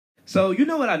So, you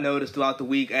know what I noticed throughout the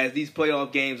week as these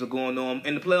playoff games are going on,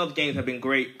 and the playoff games have been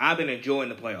great. I've been enjoying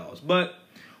the playoffs. But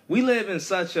we live in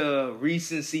such a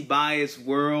recency bias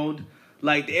world.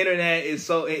 Like, the internet is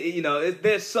so,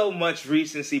 there's so much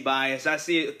recency bias. I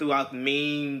see it throughout the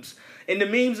memes. And the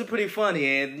memes are pretty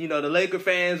funny. And, the Laker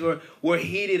fans were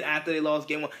heated after they lost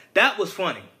game one. That was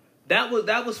funny. That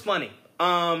was funny.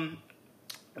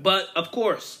 But, of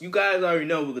course, you guys already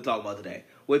know what we're going to talk about today.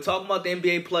 We're talking about the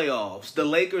NBA playoffs. The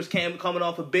Lakers coming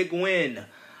off a big win.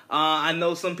 I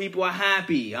know some people are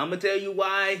happy. I'm going to tell you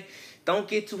why. Don't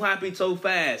get too happy so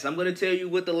fast. I'm going to tell you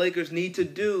what the Lakers need to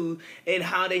do and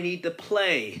how they need to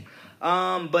play.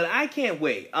 But I can't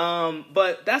wait.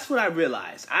 But that's what I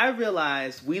realized. I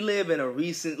realized we live in a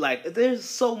there's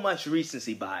so much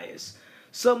recency bias.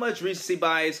 So much recency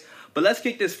bias. But let's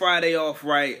kick this Friday off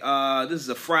right. This is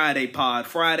a Friday pod.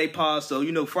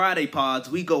 So, Friday pods,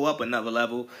 we go up another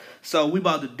level. So we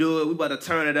about to do it. We about to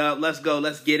turn it up. Let's go.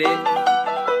 Let's get it.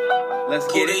 Let's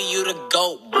get it. You the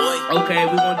GOAT, boy. Okay,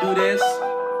 we're going to do this.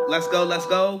 Let's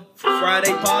go.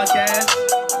 Friday podcast.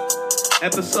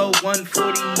 Episode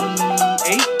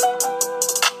 148.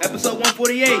 Episode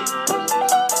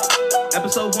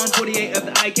 148 of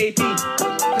the IKP.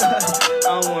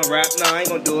 I don't want to rap. No, I ain't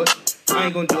going to do it.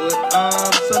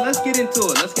 So let's get into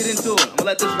it. I'm going to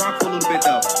let this rock for a little bit,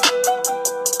 though.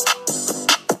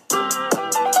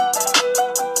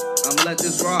 I'm going to let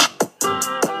this rock.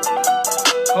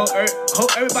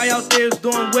 Hope everybody out there is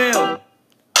doing well.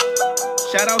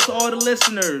 Shout out to all the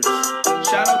listeners.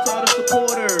 Shout out to all the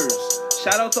supporters.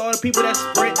 Shout out to all the people that's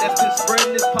been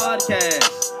spreading this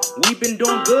podcast. We've been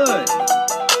doing good.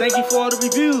 Thank you for all the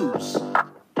reviews.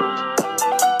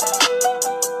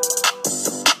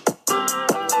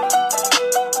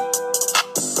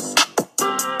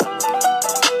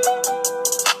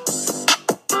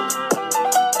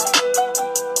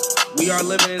 We are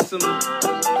living in some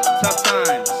tough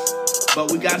times, but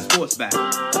we got sports back.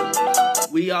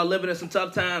 We are living in some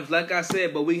tough times, like I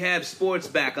said, but we have sports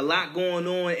back. A lot going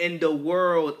on in the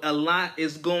world. A lot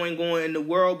is going on in the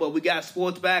world, but we got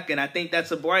sports back, and I think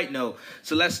that's a bright note.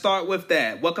 So let's start with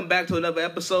that. Welcome back to another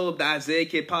episode of the Isaiah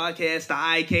Kid Podcast, the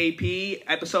IKP,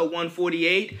 episode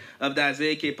 148 of the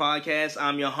Isaiah Kid Podcast.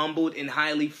 I'm your humbled and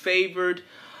highly favored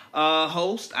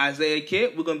host, Isaiah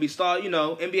Kid. We're going to be starting,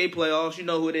 NBA playoffs. You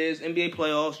know who it is, NBA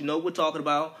playoffs. You know what we're talking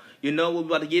about. You know what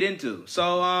we're about to get into.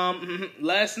 So,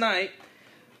 last night,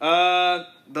 the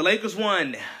Lakers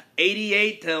won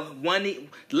 88 to 1. The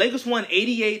Lakers won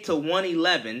 88 to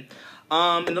 111.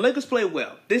 And the Lakers played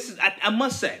well. I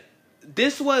must say,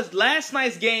 this was last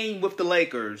night's game with the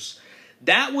Lakers.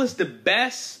 That was the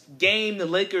best game the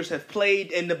Lakers have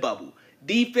played in the bubble.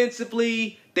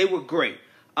 Defensively, they were great.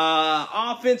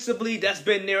 Offensively, that's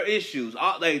been their issues.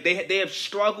 They have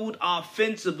struggled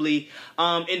offensively,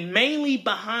 and mainly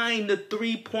behind the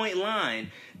 3-point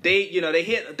line. They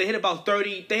hit about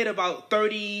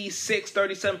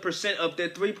 36-37% of their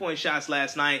 3-point shots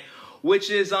last night, which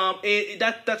is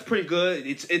that's pretty good.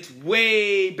 It's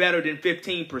way better than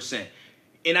 15%.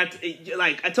 And I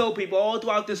told people all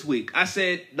throughout this week, I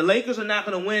said the Lakers are not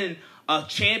going to win a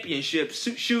championship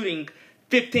shooting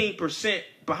 15%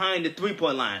 behind the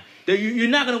 3-point line. You're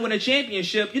not going to win a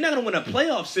championship. You're not going to win a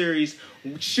playoff series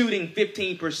shooting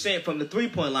 15% from the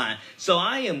 3-point line. So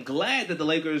I am glad that the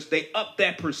Lakers, they upped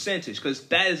that percentage because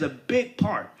that is a big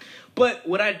part. But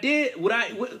they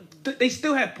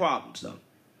still have problems, though.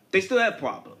 They still have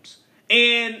problems.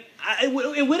 And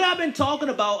what I've been talking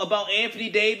about Anthony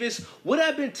Davis, what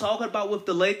I've been talking about with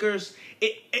the Lakers,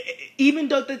 even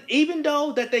though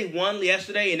that they won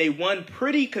yesterday and they won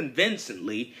pretty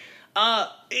convincingly,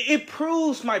 it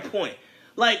proves my point.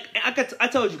 Like I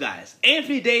told you guys,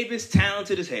 Anthony Davis,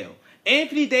 talented as hell.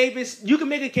 Anthony Davis, you can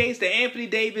make a case that Anthony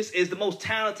Davis is the most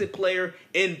talented player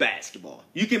in basketball.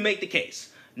 You can make the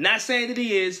case. Not saying that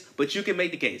he is, but you can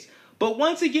make the case. But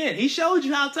once again, he showed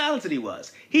you how talented he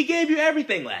was. He gave you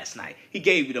everything last night. He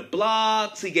gave you the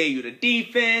blocks. He gave you the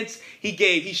defense.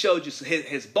 He showed you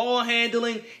his ball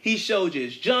handling. He showed you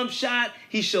his jump shot.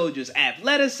 He showed you his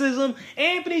athleticism.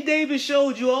 Anthony Davis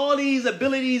showed you all these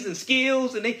abilities and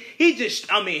skills, and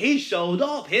he showed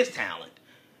off his talent.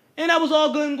 And that was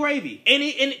all good and gravy. And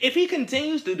if he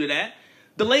continues to do that,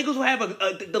 the Lakers will have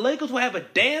a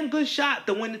damn good shot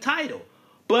to win the title.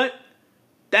 But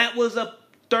that was a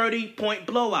 30-point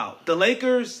blowout. The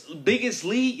Lakers' biggest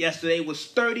lead yesterday was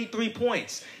 33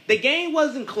 points. The game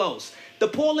wasn't close. The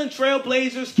Portland Trail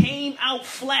Blazers came out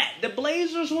flat. The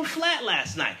Blazers were flat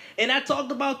last night. And I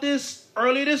talked about this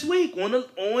earlier this week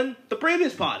on the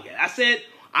previous podcast. I said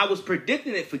I was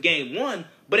predicting it for game 1,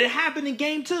 but it happened in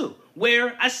game 2,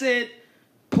 where I said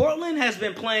Portland has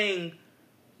been playing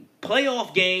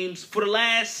playoff games for the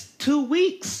last 2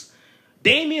 weeks.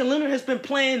 Damian Lillard has been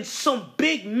playing some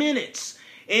big minutes.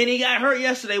 And he got hurt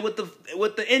yesterday with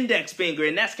the index finger,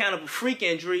 and that's kind of a freak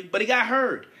injury, but he got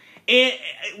hurt. And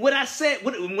what did I say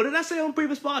on the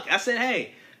previous podcast? I said,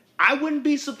 hey, I wouldn't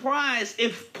be surprised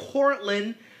if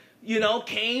Portland,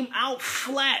 came out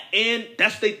flat. And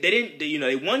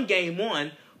they won game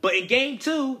 1, but in game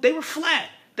 2, they were flat.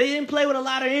 They didn't play with a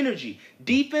lot of energy.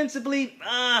 Defensively,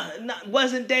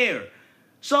 wasn't there.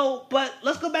 So, but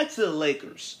let's go back to the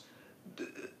Lakers.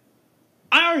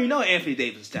 I already know Anthony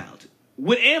Davis is talented.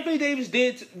 What Anthony Davis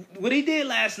what he did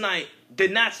last night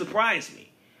did not surprise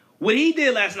me. What he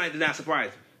did last night did not surprise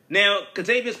me. Now,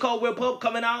 Kentavious Caldwell-Pope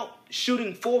coming out,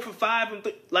 shooting 4 for 5, and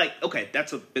okay,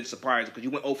 that's a bit surprising because you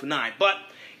went 0 for 9. But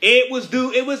it was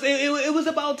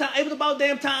about time. It was about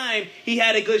damn time he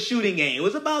had a good shooting game. It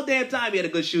was about damn time he had a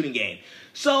good shooting game.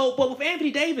 So, but with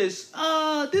Anthony Davis,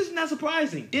 this is not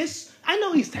surprising. I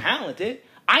know he's talented.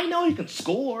 I know he can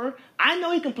score. I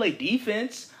know he can play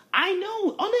defense. I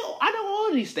know all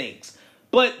of these things.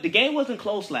 But the game wasn't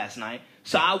close last night,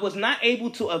 so I was not able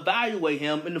to evaluate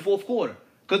him in the fourth quarter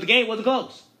because the game wasn't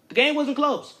close. The game wasn't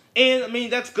close. And, I mean,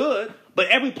 that's good, but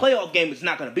every playoff game is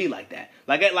not going to be like that.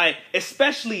 Like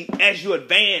especially as you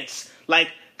advance,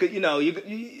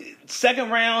 you second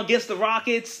round against the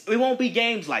Rockets, it won't be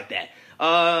games like that.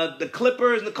 The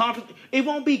Clippers and the conference, it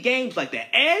won't be games like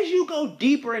that. As you go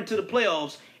deeper into the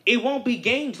playoffs, it won't be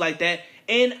games like that.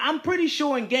 And I'm pretty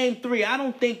sure in Game 3, I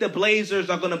don't think the Blazers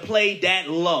are going to play that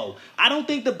low. I don't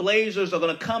think the Blazers are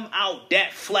going to come out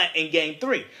that flat in Game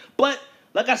 3. But,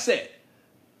 like I said,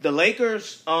 the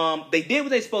Lakers, they did what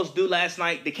they supposed to do last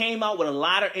night. They came out with a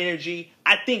lot of energy.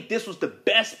 I think this was the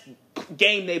best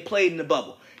game they played in the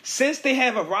bubble. Since they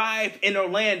have arrived in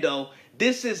Orlando,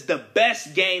 this is the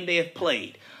best game they have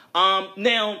played.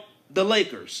 Now, the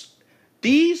Lakers,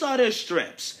 these are their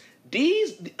strengths.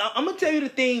 I'm going to tell you the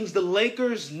things the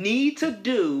Lakers need to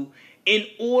do in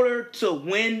order to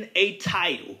win a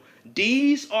title.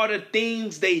 These are the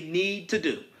things they need to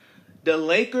do. The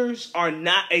Lakers are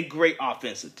not a great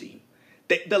offensive team.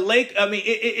 It's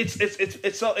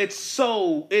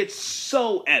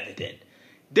so evident.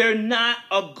 They're not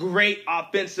a great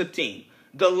offensive team.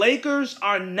 The Lakers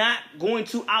are not going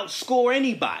to outscore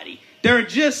anybody. They're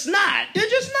just not.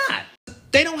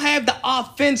 They don't have the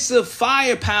offensive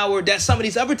firepower that some of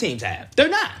these other teams have. They're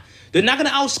not. They're not going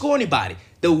to outscore anybody.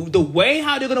 The way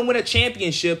how they're going to win a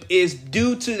championship is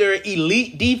due to their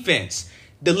elite defense.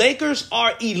 The Lakers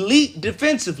are elite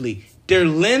defensively. Their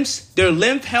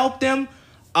length help them.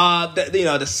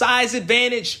 The size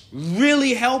advantage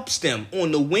really helps them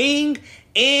on the wing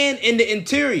and in the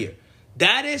interior.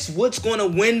 That is what's going to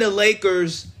win the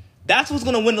Lakers. That's what's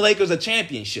going to win the Lakers a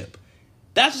championship.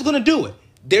 That's what's going to do it.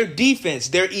 Their defense,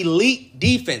 their elite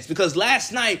defense, because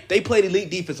last night they played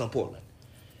elite defense on Portland.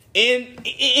 In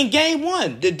game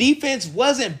 1, the defense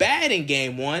wasn't bad in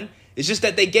game 1. It's just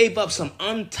that they gave up some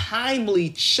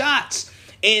untimely shots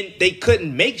and they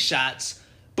couldn't make shots.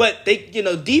 But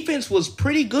defense was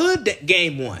pretty good that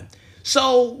game 1.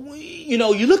 So, you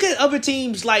look at other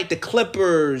teams like the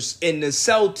Clippers and the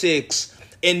Celtics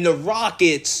and the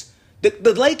Rockets.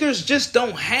 The Lakers just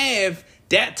don't have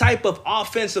that type of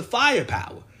offensive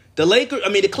firepower.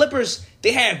 The Clippers,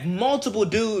 they have multiple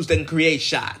dudes that can create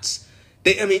shots.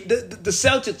 The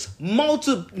Celtics,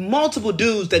 multiple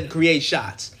dudes that can create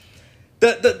shots.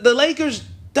 The Lakers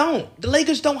don't. The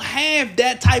Lakers don't have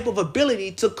that type of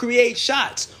ability to create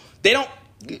shots. They don't.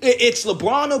 It's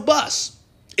LeBron or bust.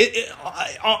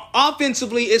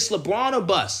 Offensively, it's LeBron or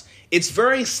bust. It's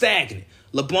very stagnant.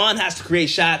 LeBron has to create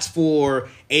shots for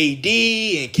AD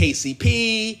and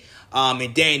KCP.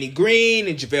 And Danny Green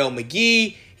and JaVale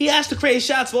McGee. He has to create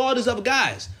shots for all these other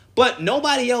guys. But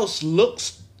nobody else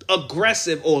looks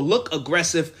aggressive or look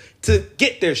aggressive to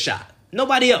get their shot.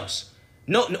 Nobody else.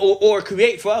 Or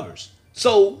create for others.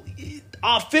 So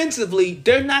offensively,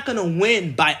 they're not going to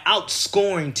win by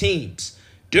outscoring teams.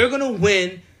 They're going to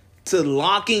win to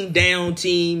locking down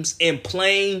teams and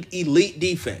playing elite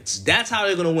defense. That's how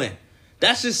they're going to win.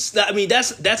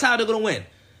 That's how they're going to win.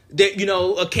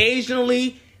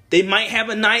 Occasionally they might have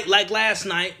a night like last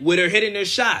night where they're hitting their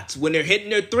shots, when they're hitting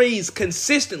their threes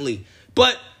consistently.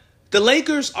 But the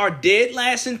Lakers are dead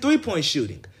last in three-point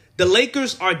shooting. The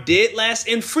Lakers are dead last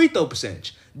in free throw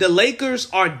percentage. The Lakers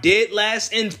are dead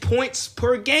last in points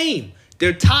per game.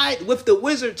 They're tied with the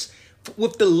Wizards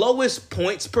with the lowest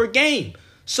points per game.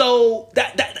 So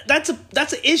that's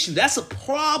an issue. That's a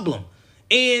problem.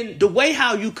 And the way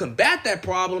how you combat that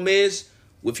problem is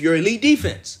with your elite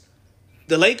defense.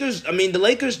 The Lakers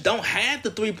don't have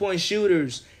the three-point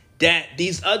shooters that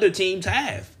these other teams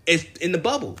have is in the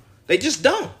bubble. They just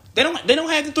don't. They don't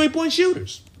have the 3-point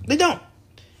shooters. They don't.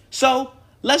 So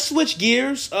let's switch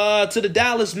gears to the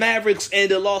Dallas Mavericks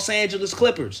and the Los Angeles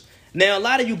Clippers. Now, a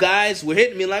lot of you guys were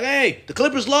hitting me like, hey, the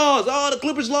Clippers lost. Oh, the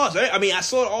Clippers lost. I mean, I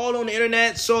saw it all on the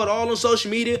internet, saw it all on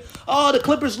social media. Oh, the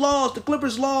Clippers lost. The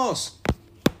Clippers lost.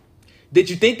 Did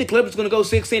you think the Clippers were going to go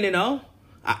 16-0?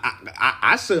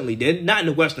 I certainly didn't. Not in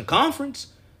the Western Conference.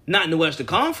 Not in the Western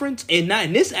Conference. And not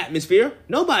in this atmosphere.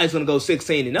 Nobody's going to go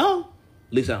 16-0. At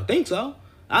least I don't think so.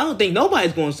 I don't think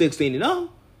nobody's going 16-0.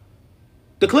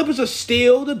 The Clippers are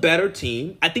still the better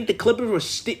team. I think the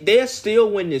Clippers they're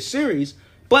still winning this series.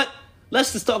 But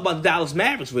let's just talk about the Dallas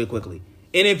Mavericks real quickly.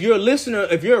 And if you're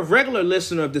a regular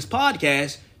listener of this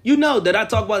podcast, you know that I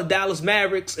talk about the Dallas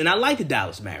Mavericks, and I like the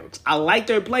Dallas Mavericks. I like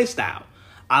their play style.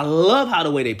 I love how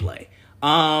the way they play.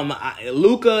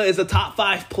 Luka is a top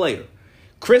 5 player.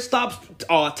 Kristaps,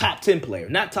 a top 10 player,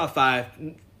 not top 5,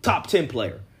 top 10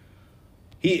 player.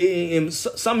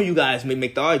 Some of you guys may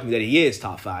make the argument that he is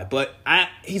top 5, but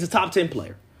he's a top 10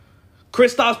 player.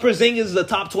 Kristaps Porzingis is a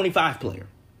top 25 player.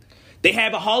 They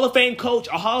have a Hall of Fame coach,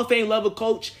 a Hall of Fame level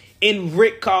coach in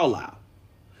Rick Carlisle.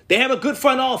 They have a good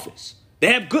front office.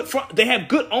 They have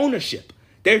good ownership.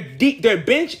 Their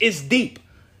bench is deep.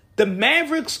 The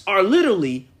Mavericks are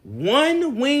literally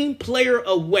one wing player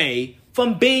away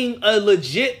from being a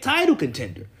legit title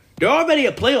contender. They're already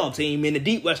a playoff team in the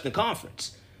Deep Western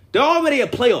Conference. They're already a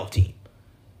playoff team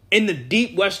in the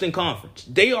Deep Western Conference.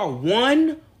 They are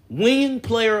one wing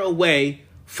player away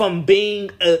from being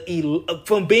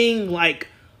like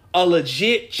a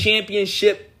legit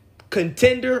championship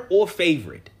contender or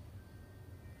favorite.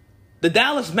 The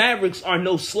Dallas Mavericks are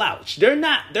no slouch. They're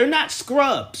not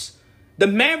scrubs. The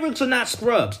Mavericks are not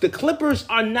scrubs. The Clippers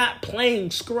are not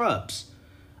playing scrubs.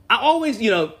 I always,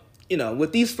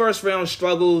 with these first round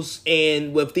struggles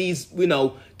and with these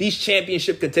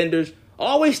championship contenders, I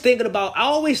always think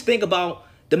about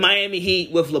the Miami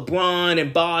Heat with LeBron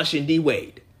and Bosh and D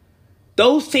Wade.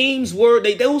 Those teams were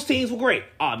great,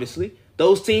 obviously.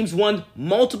 Those teams won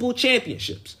multiple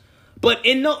championships. But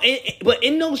in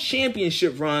those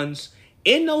championship runs,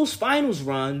 in those finals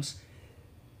runs,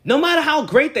 no matter how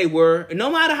great they were, and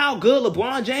no matter how good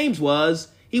LeBron James was,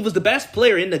 he was the best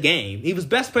player in the game. He was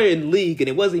best player in the league, and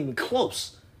it wasn't even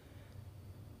close.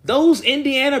 Those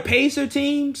Indiana Pacer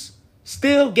teams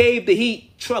still gave the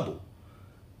Heat trouble.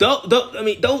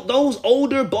 Those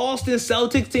older Boston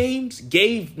Celtics teams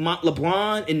gave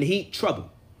LeBron and the Heat trouble.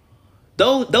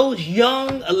 Those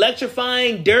young,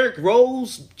 electrifying Derrick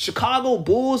Rose Chicago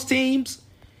Bulls teams,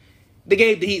 they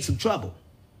gave the Heat some trouble.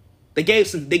 They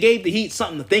gave the Heat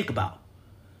something to think about.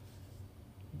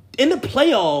 In the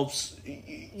playoffs,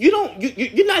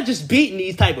 you're not just beating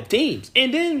these type of teams.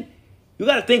 And then you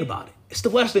got to think about it. It's the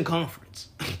Western Conference.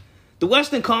 The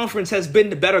Western Conference has been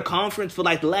the better conference for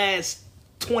like the last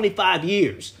 25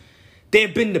 years.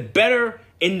 They've been the better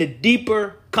and the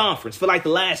deeper conference for like the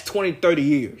last 20, 30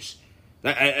 years.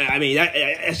 I mean,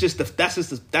 that's just the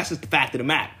fact of the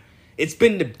matter. It's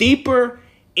been the deeper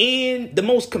and the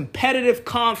most competitive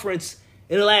conference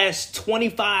in the last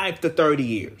 25 to 30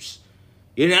 years.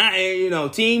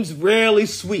 Teams rarely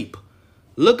sweep.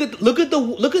 Look at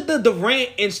the Durant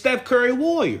and Steph Curry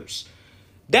Warriors.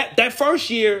 That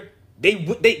first year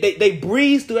they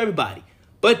breezed through everybody,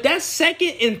 but that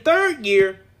second and third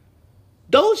year,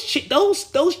 those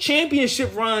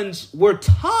championship runs were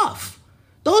tough.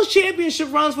 Those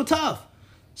championship runs were tough.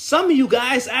 Some of you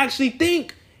guys actually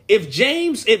think if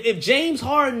James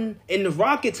Harden and the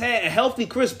Rockets had a healthy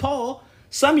Chris Paul,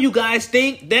 some of you guys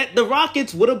think that the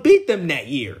Rockets would have beat them that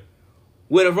year,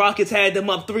 where the Rockets had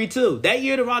them up 3-2. That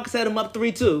year the Rockets had them up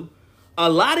 3-2. A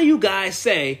lot of you guys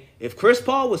say if Chris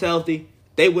Paul was healthy,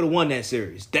 they would have won that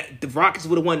series. The Rockets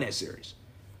would have won that series.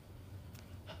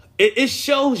 It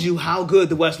shows you how good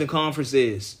the Western Conference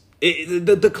is.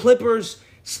 The Clippers,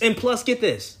 and plus, get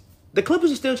this. The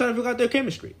Clippers are still trying to figure out their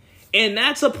chemistry. And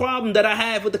that's a problem that I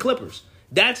have with the Clippers.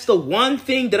 That's the one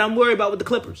thing that I'm worried about with the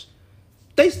Clippers.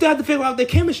 They still have to figure out their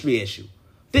chemistry issue.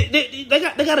 There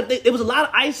was a lot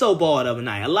of ISO ball the other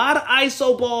night. A lot of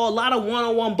ISO ball, a lot of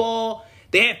one-on-one ball.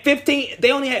 They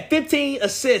only had 15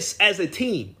 assists as a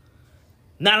team.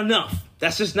 Not enough.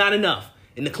 That's just not enough.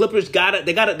 And the Clippers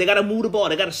gotta move the ball.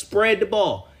 They gotta spread the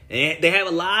ball. And they have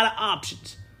a lot of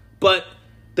options. But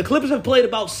the Clippers have played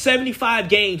about 75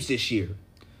 games this year.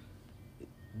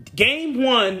 Game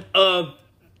 1 of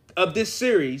this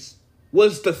series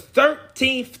was the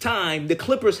 13th time the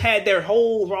Clippers had their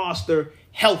whole roster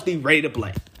healthy, ready to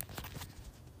play.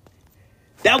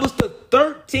 That was the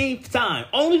 13th time.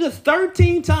 Only the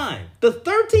 13th time. The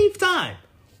 13th time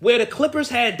where the Clippers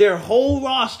had their whole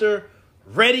roster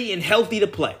ready and healthy to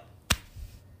play.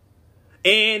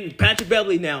 And Patrick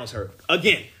Beverley now is hurt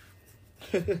again.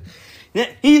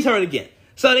 He's hurt again.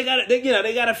 So they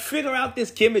gotta figure out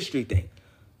this chemistry thing.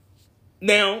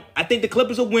 Now, I think the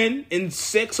Clippers will win in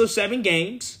 6 or 7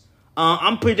 games.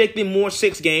 I'm predicting more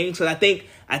 6 games because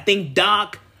I think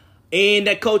Doc and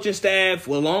that coaching staff,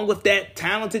 along with that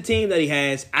talented team that he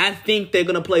has, I think they're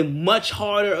gonna play much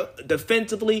harder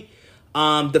defensively.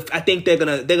 I think they're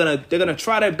gonna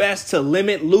try their best to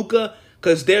limit Luka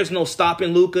because there's no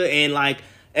stopping Luka, and like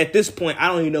at this point, I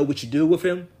don't even know what you do with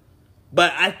him.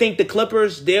 But I think the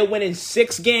Clippers, they're winning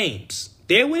 6 games.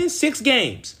 They're winning 6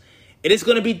 games, and it's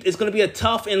gonna be a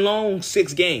tough and long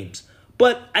 6 games.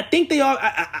 But I think they are.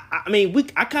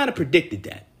 I kind of predicted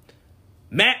that.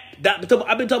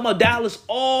 I've been talking about Dallas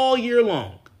all year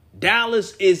long.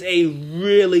 Dallas is a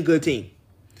really good team.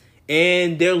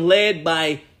 And they're led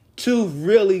by 2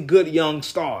 really good young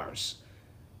stars.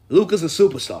 Luka's a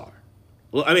superstar.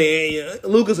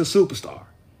 Luka's a superstar.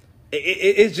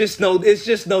 It's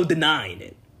just no denying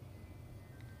it.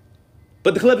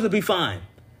 But the Clippers will be fine.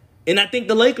 And I think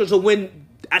the Lakers will win.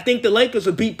 I think the Lakers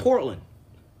will beat Portland.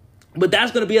 But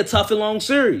that's going to be a tough and long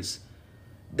series.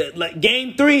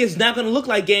 Game 3 is not going to look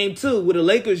like Game 2 where the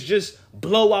Lakers just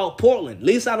blow out Portland. At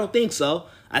least I don't think so.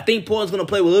 I think Portland's going to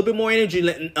play with a little bit more energy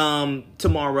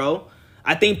tomorrow.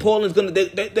 I think Portland's going to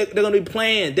they're going to be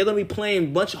playing. They're going to be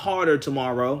playing much harder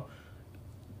tomorrow.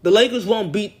 The Lakers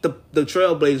won't beat the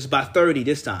Trailblazers by 30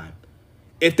 this time.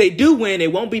 If they do win,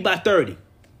 it won't be by 30.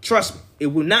 Trust me, it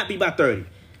will not be by 30.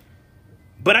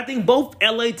 But I think both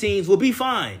LA teams will be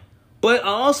fine. But I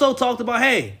also talked about,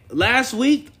 last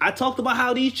week, I talked about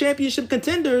how these championship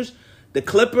contenders, the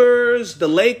Clippers, the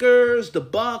Lakers, the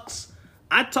Bucks,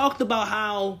 I talked about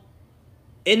how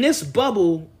in this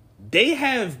bubble, they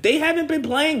haven't been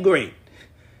playing great.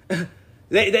 But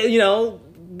now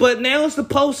it's the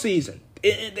postseason.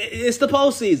 It's the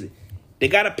postseason. They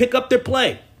got to pick up their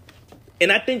play.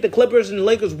 And I think the Clippers and the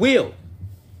Lakers will.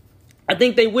 I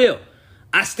think they will.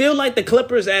 I still like the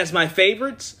Clippers as my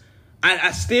favorites.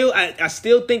 I still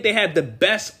think they have the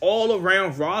best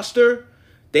all-around roster.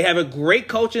 They have a great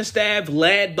coaching staff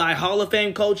led by Hall of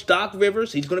Fame coach Doc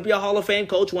Rivers. He's going to be a Hall of Fame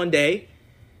coach one day.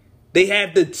 They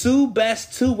have the 2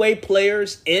 best two-way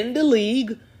players in the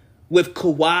league with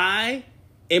Kawhi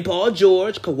and Paul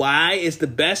George. Kawhi is the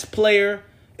best player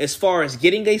as far as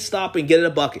getting a stop and getting a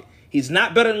bucket. He's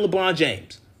not better than LeBron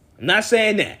James. I'm not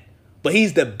saying that. But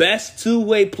he's the best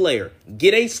two-way player.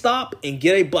 Get a stop and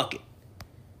get a bucket.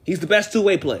 He's the best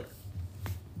two-way player.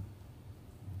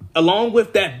 Along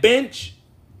with that bench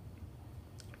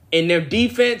and their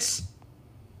defense,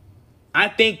 I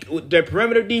think their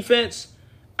perimeter defense,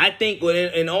 I think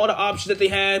in all the options that they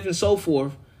have and so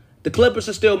forth, the Clippers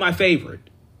are still my favorite.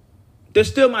 They're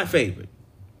still my favorite.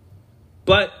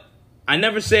 But I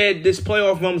never said this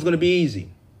playoff run was going to be easy.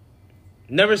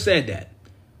 Never said that.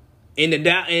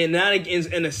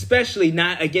 And especially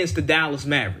not against the Dallas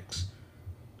Mavericks.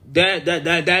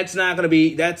 That's not going to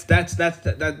be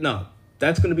no.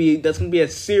 That's going to be a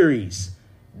series.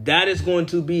 That is going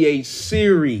to be a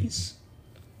series.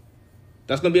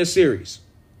 That's going to be a series.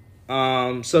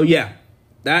 So yeah.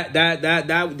 That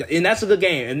and that's a good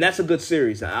game and that's a good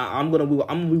series. I'm gonna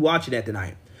be watching that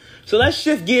tonight. So let's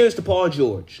shift gears to Paul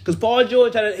George, because Paul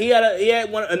George had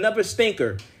another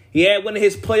stinker. He had one of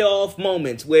his playoff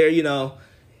moments where he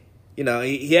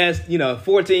has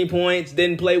 14 points,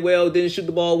 didn't play well, didn't shoot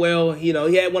the ball well. He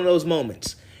had one of those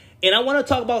moments, and I want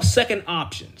to talk about second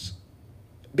options,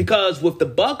 because with the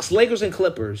Bucks, Lakers, and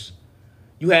Clippers,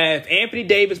 you have Anthony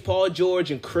Davis, Paul George,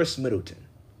 and Chris Middleton.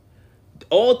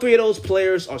 All 3 of those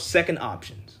players are second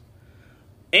options.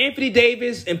 Anthony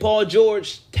Davis and Paul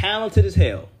George, talented as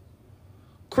hell.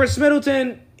 Chris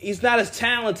Middleton, he's not as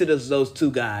talented as those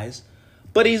 2 guys,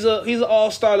 but he's an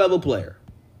all-star level player.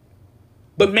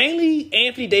 But mainly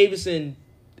Anthony Davis and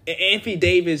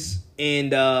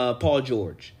Paul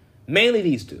George. Mainly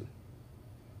these 2.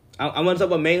 I want to talk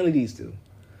about mainly these 2.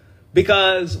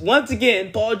 Because once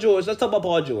again, Paul George, let's talk about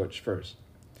Paul George first.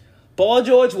 Paul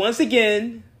George, once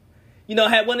again,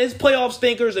 had one of his playoff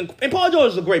stinkers, and Paul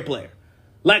George is a great player.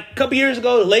 Like a couple years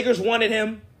ago, the Lakers wanted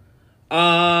him.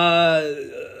 The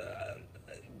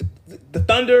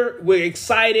Thunder were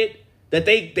excited that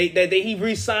he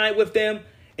re-signed with them,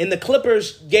 and the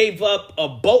Clippers gave up a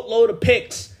boatload of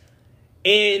picks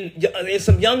and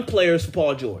some young players for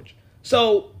Paul George.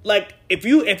 So, like, if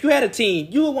you had a team,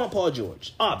 you would want Paul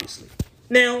George, obviously.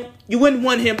 Now, you wouldn't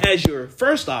want him as your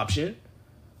first option.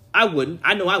 I wouldn't.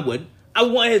 I know I wouldn't. I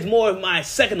want him more of my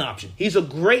second option. He's a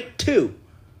great 2.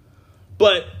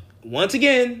 But once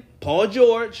again, Paul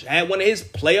George had one of his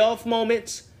playoff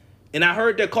moments, and I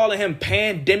heard they're calling him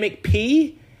Pandemic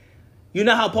P. You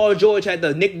know how Paul George had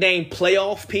the nickname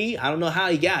Playoff P? I don't know how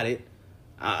he got it.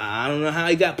 I don't know how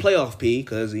he got Playoff P,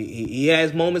 because he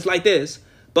has moments like this.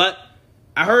 But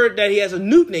I heard that he has a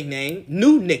new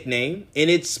nickname, and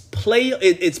it's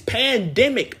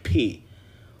Pandemic P.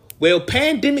 Well,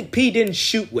 Pandemic P didn't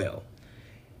shoot well.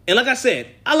 And like I said,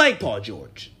 I like Paul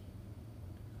George.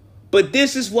 But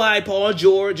this is why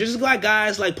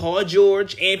guys like Paul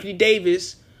George, Anthony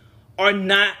Davis are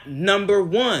not number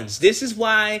ones. This is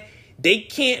why they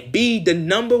can't be the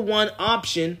number one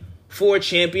option for a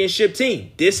championship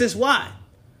team. This is why.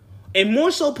 And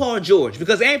more so Paul George,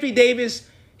 because Anthony Davis,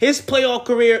 his playoff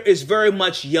career is very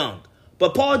much young.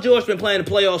 But Paul George's been playing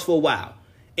the playoffs for a while.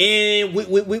 And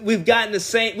we've gotten the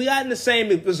same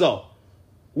result.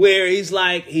 Where he's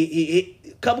like, he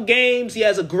a couple games, he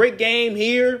has a great game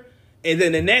here, and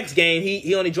then the next game,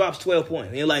 he only drops 12 points.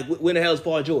 And you're like, where the hell is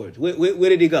Paul George? Where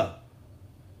did he go?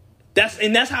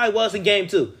 That's how it was in game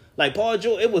 2. Like, Paul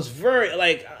George, it was very,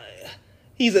 like,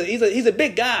 he's a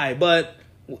big guy, but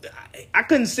I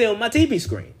couldn't see him on my TV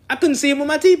screen. And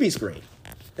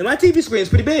my TV screen is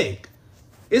pretty big.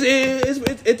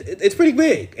 It's pretty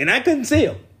big, and I couldn't see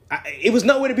him. It was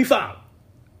nowhere to be found.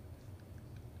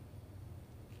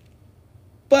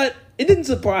 But it didn't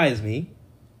surprise me.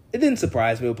 It didn't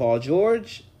surprise me with Paul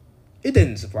George. It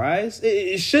didn't surprise.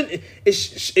 It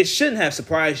shouldn't have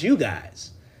surprised you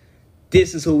guys.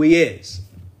 This is who he is.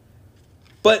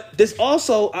 But this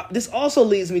also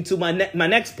leads me to my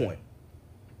next point.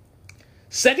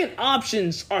 Second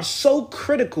options are so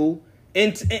critical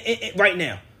in right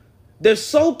now. They're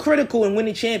so critical in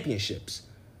winning championships.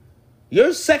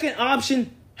 Your second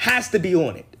option has to be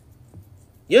on it.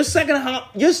 Your second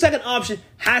option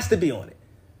has to be on it.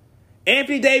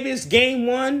 Anthony Davis, game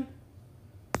 1,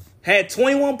 had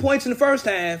 21 points in the first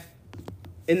half.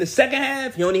 In the second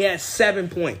half, he only had 7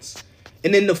 points.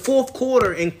 And in the fourth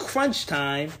quarter, in crunch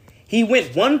time, he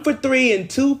went 1 for 3 and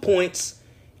 2 points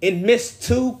and missed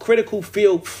 2 critical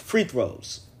field free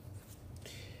throws.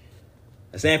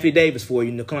 That's Anthony Davis for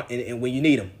you and when you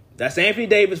need him. That's Anthony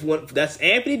Davis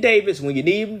when you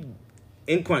need him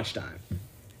in crunch time.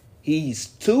 He's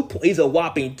a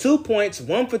whopping 2 points,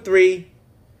 1 for 3,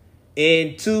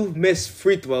 and 2 missed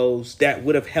free throws that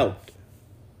would have helped.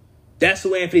 That's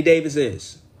who Anthony Davis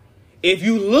is. If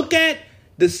you look at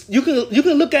this, you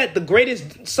can look at the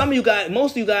greatest. Most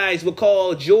of you guys would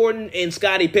call Jordan and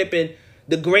Scottie Pippen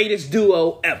the greatest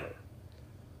duo ever.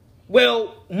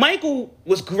 Well, Michael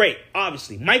was great,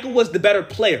 obviously. Michael was the better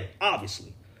player,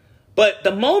 obviously. But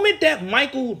the moment that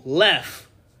Michael left,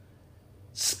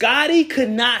 Scottie could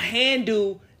not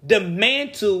handle the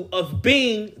mantle of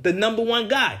being the number one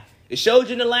guy. It showed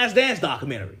you in the Last Dance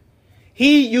documentary.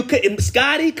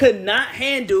 Scottie could not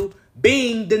handle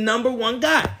being the number one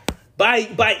guy.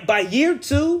 By year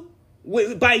two,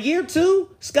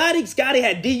 Scottie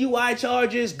had DUI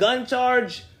charges, gun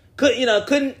charge.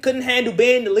 Couldn't handle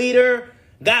being the leader.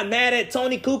 Got mad at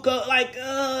Tony Kukoc.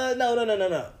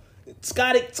 No.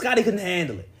 Scottie couldn't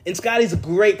handle it. And Scottie's a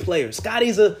great player.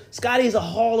 Scottie's a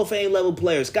Hall of Fame level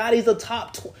player. Scottie's a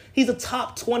top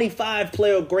 25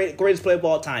 player, greatest player of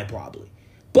all time, probably.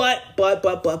 But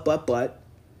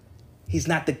he's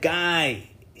not the guy.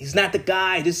 He's not the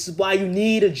guy. This is why you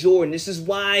need a Jordan. This is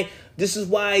why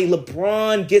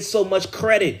LeBron gets so much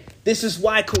credit. This is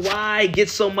why Kawhi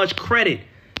gets so much credit.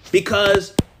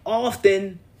 Because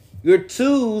often your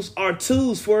twos are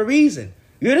twos for a reason.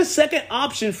 You're the second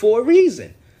option for a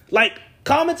reason. Like,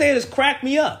 commentators crack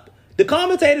me up. The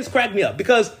commentators crack me up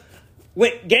because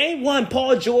when game 1,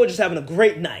 Paul George is having a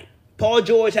great night. Paul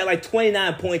George had like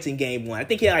 29 points in game 1. I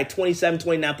think he had like 27,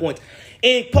 29 points.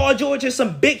 And Paul George had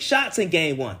some big shots in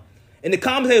game 1. And the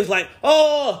commentator was like,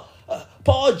 Paul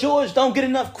George don't get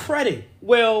enough credit.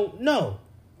 Well, no.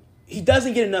 He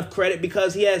doesn't get enough credit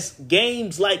because he has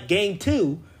games like game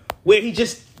 2 where he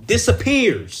just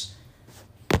disappears.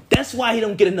 That's why he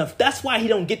don't get enough. That's why he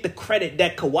don't get the credit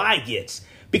that Kawhi gets,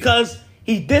 because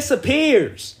he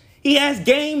disappears. He has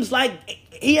games like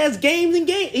game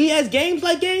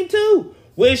 2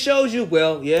 where it shows you,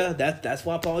 well, yeah, that's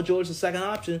why Paul George is the second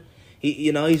option.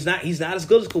 He's not as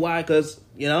good as Kawhi because,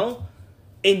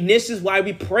 and this is why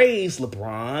we praise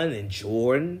LeBron and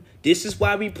Jordan. This is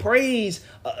why we praise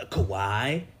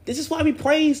Kawhi. This is why we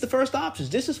praise the first options.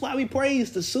 This is why we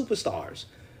praise the superstars.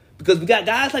 Because we got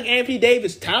guys like Anthony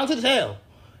Davis, talented as hell.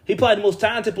 He probably the most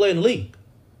talented player in the league.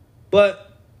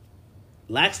 But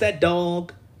lacks that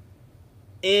dog.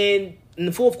 And in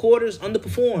the fourth quarters,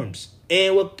 underperforms.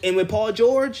 And with Paul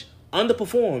George,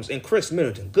 underperforms. And Chris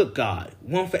Middleton, good God,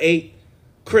 1 for 8.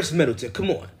 Chris Middleton, come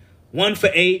on. 1 for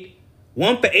 8.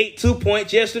 1 for 8, 2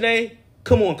 points yesterday.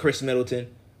 Come on, Chris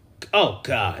Middleton. Oh,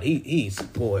 God. He's,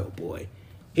 boy, oh, boy.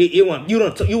 You want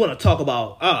to talk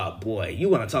about, oh, boy. You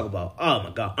want to talk about, oh,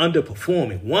 my God,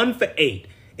 underperforming. 1 for 8,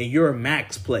 and you're a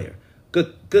max player.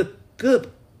 Good.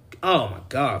 Oh, my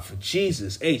God, for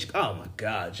Jesus H. Oh, my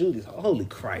God, Julius, holy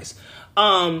Christ.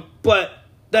 But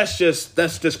that's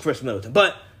just Chris Middleton.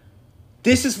 But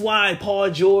this is why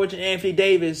Paul George and Anthony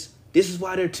Davis, this is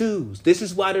why they're twos. This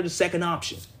is why they're the second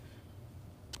option.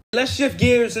 Let's shift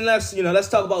gears and let's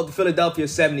talk about the Philadelphia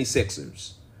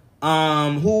 76ers,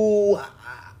 who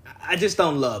I just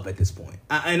don't love at this point.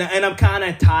 And I'm kind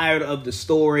of tired of the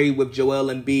story with Joel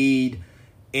Embiid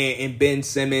and Ben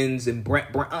Simmons and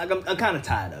Brett Brown. I'm kind of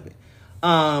tired of it.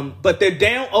 But they're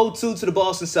down 0-2 to the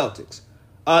Boston Celtics.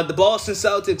 The Boston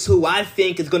Celtics, who I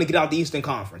think is going to get out the Eastern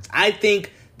Conference. I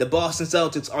think the Boston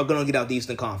Celtics are going to get out the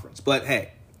Eastern Conference. But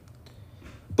hey.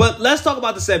 But let's talk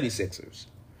about the 76ers.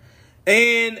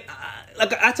 And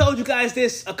like I told you guys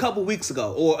this a couple weeks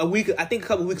ago, or a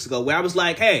couple weeks ago, where I was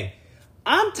like, hey,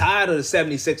 I'm tired of the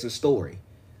 76ers story.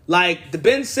 Like, the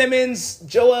Ben Simmons,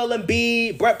 Joel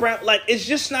Embiid, Brett Brown, like, it's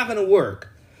just not going to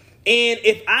work. And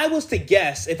if I was to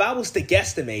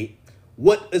guesstimate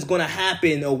what is going to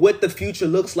happen or what the future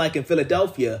looks like in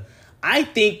Philadelphia, I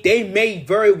think they may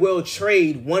very well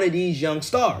trade one of these young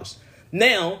stars.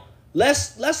 Now,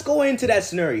 let's go into that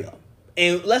scenario.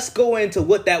 And let's go into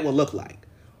what that will look like.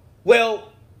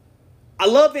 Well, I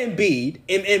love Embiid.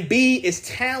 And Embiid is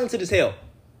talented as hell.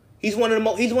 He's one of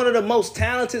the most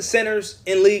talented centers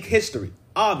in league history,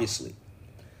 obviously.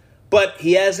 But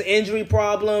he has an injury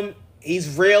problem. He's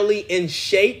rarely in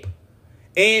shape.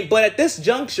 But at this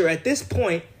juncture, at this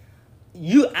point,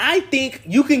 I think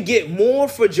you can get more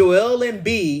for Joel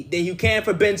Embiid than you can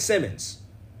for Ben Simmons.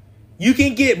 You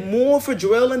can get more for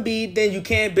Joel Embiid than you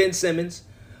can Ben Simmons.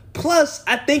 Plus,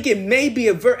 I think it may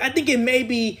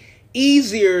be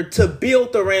easier to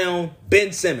build around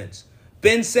Ben Simmons.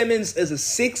 Ben Simmons is a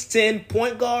 6'10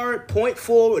 point guard, point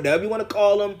forward, whatever you want to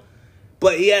call him.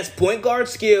 But he has point guard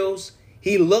skills.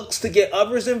 He looks to get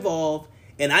others involved.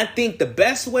 And I think the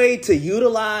best way to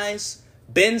utilize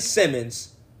Ben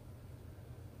Simmons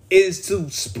is to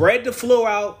spread the floor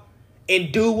out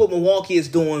and do what Milwaukee is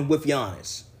doing with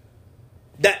Giannis.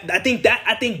 I think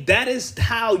that is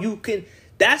how you can.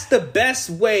 That's the best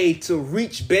way to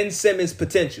reach Ben Simmons'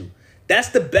 potential. That's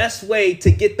the best way to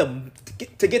get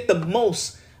the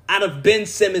most out of Ben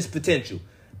Simmons' potential,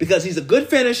 because he's a good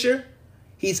finisher,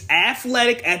 he's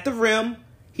athletic at the rim,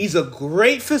 he's a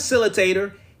great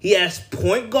facilitator, he has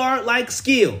point guard like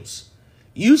skills.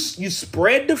 You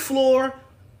spread the floor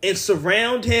and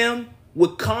surround him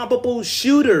with comparable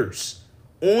shooters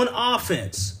on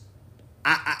offense.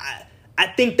 I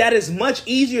think that is much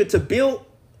easier to build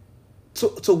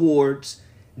towards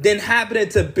than happening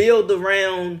to build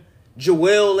around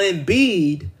Joel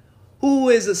Embiid, who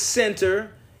is a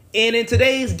center. And in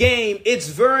today's game, it's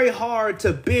very hard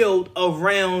to build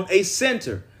around a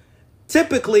center.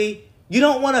 Typically, you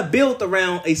don't want to build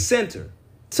around a center,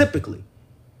 typically.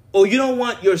 Or you don't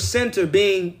want your center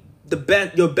being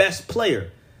your best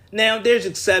player. Now, there's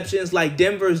exceptions like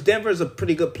Denver's a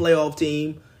pretty good playoff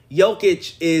team.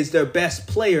 Jokic is their best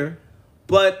player,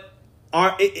 but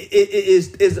are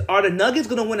the Nuggets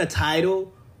going to win a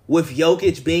title with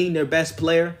Jokic being their best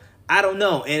player? I don't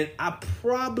know, and I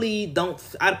probably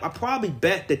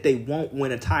bet that they won't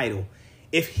win a title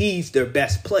if he's their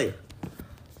best player.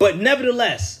 But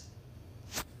nevertheless,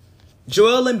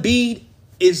 Joel Embiid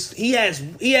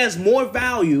has more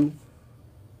value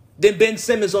than Ben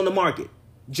Simmons on the market.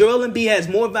 Joel Embiid has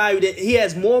more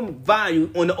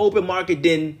value on the open market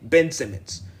than Ben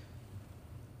Simmons.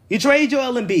 You trade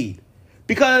Joel Embiid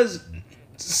because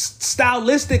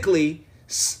stylistically,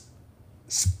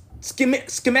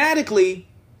 schematically,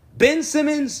 Ben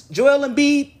Simmons, Joel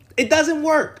Embiid, it doesn't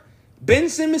work. Ben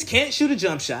Simmons can't shoot a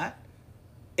jump shot,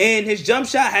 and his jump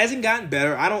shot hasn't gotten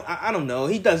better. I don't know.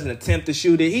 He doesn't attempt to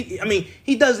shoot it.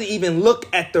 He doesn't even look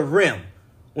at the rim.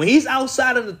 When he's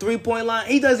outside of the 3-point line,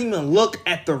 he doesn't even look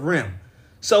at the rim.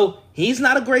 So he's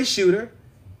not a great shooter.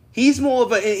 He's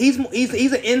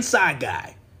he's an inside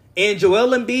guy. And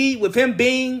Joel Embiid, with him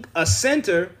being a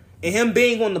center and him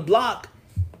being on the block,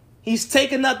 he's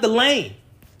taking up the lane.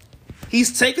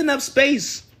 He's taking up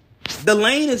space. The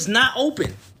lane is not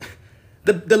open.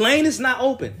 The lane is not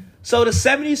open. So the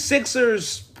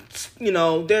 76ers,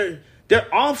 their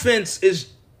offense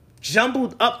is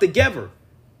jumbled up together.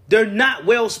 They're not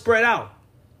well spread out.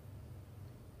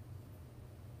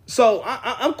 So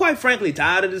I'm quite frankly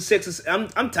tired of the Sixers.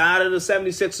 I'm tired of the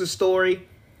 76ers story.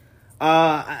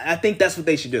 I think that's what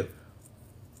they should do.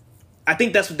 I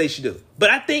think that's what they should do.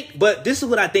 But this is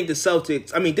what I think the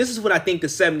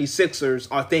 76ers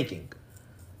are thinking.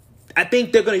 I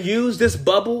think they're going to use this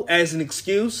bubble as an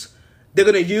excuse. They're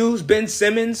going to use Ben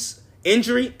Simmons'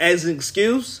 injury as an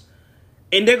excuse.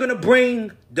 And they're going to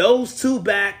bring those two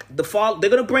back. They're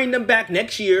going to bring them back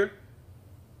next year.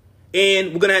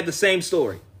 And we're going to have the same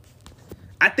story.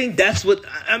 I think that's what,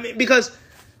 because,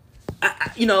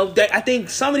 I think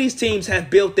some of these teams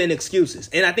have built-in excuses.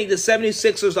 And I think the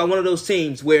 76ers are one of those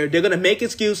teams where they're going to make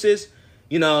excuses.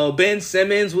 Ben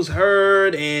Simmons was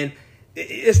hurt and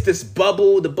it's this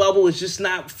bubble. The bubble is just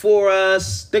not for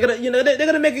us. They're going to, they're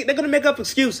going to make up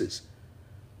excuses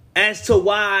as to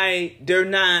why they're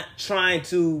not trying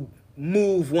to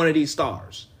move one of these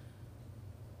stars.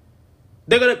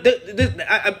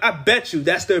 I bet you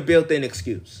that's their built-in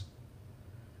excuse.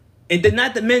 And then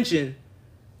not to mention,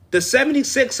 the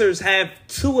 76ers have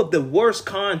two of the worst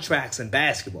contracts in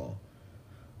basketball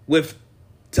with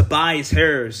Tobias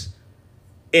Harris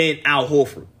and Al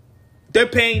Horford. They're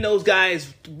paying those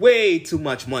guys way too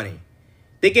much money.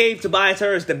 They gave Tobias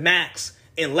Harris the max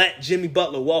and let Jimmy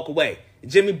Butler walk away.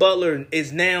 Jimmy Butler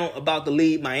is now about to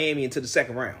lead Miami into the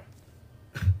second round.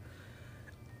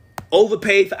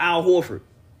 Overpaid for Al Horford.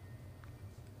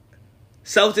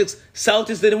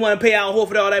 Celtics didn't want to pay Al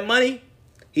Horford all that money.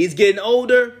 He's getting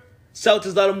older.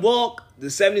 Celtics let him walk. The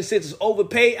 76ers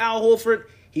overpaid Al Horford.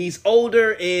 He's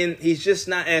older and he's just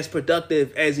not as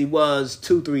productive as he was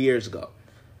 2-3 years ago.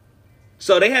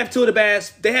 So they have two of the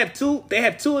best. They have two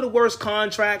of the worst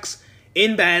contracts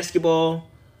in basketball,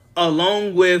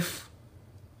 along with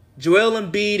Joel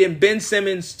Embiid and Ben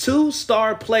Simmons, two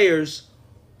star players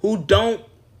who don't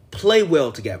play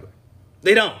well together.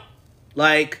 They don't.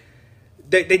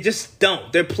 They just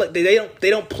don't. They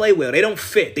don't play well. They don't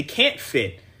fit. They can't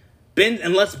fit.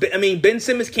 Ben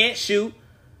Simmons can't shoot.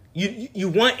 You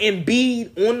want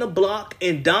Embiid on the block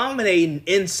and dominating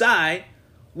inside.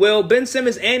 Well, Ben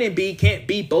Simmons and Embiid can't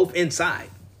be both inside.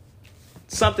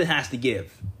 Something has to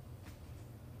give.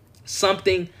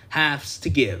 Something has to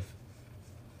give.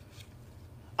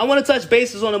 I want to touch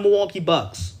bases on the Milwaukee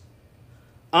Bucks.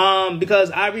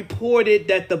 Because I reported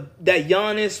that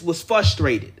Giannis was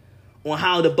frustrated on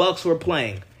how the Bucks were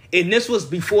playing. And this was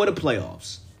before the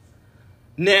playoffs.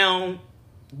 Now,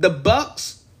 the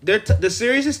Bucks, the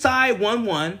series is tied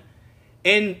 1-1,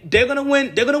 and they're gonna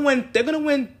win. They're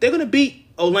gonna beat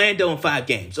Orlando in 5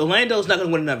 games. Orlando's not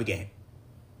gonna win another game.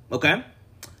 Okay?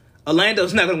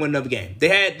 Orlando's not gonna win another game. They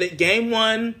had the game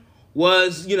 1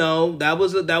 was, that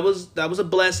was a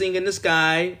blessing in the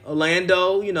sky.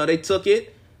 Orlando, they took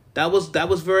it. That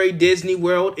was very Disney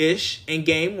World-ish in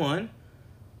game 1.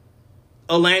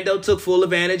 Orlando took full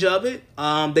advantage of it.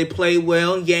 They played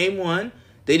well in game 1.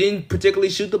 They didn't particularly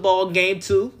shoot the ball in game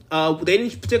 2. They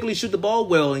didn't particularly shoot the ball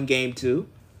well in game 2.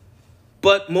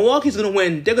 But Milwaukee's going to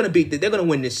win. They're going to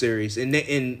win this series. And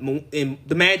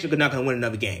the Magic are not going to win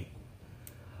another game.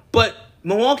 But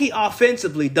Milwaukee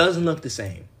offensively doesn't look the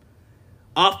same.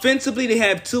 Offensively, they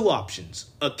have 2 options.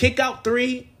 A kick-out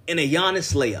 3 and a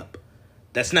Giannis layup.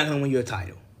 That's not going to win you a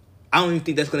title. I don't even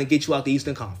think that's going to get you out the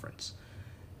Eastern Conference.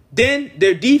 Then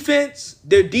their defense,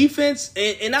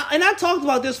 and I talked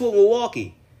about this with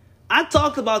Milwaukee. I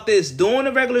talked about this during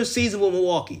the regular season with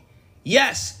Milwaukee.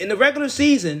 Yes, in the regular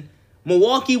season,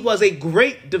 Milwaukee was a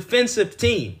great defensive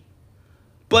team.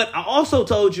 But I also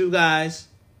told you guys,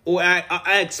 or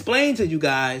I explained to you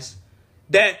guys,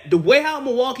 that the way how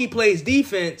Milwaukee plays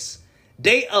defense,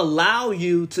 they allow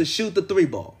you to shoot the 3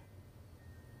 ball.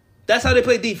 That's how they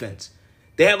play defense.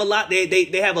 They have a lot.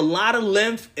 They have a lot of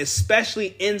length,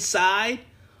 especially inside,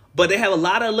 but they have a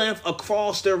lot of length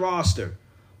across their roster.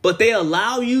 But they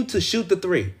allow you to shoot the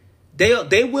 3.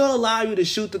 They will allow you to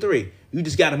shoot the 3. You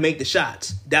just got to make the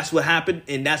shots. That's what happened,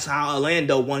 and that's how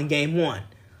Orlando won game 1.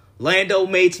 Orlando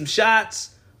made some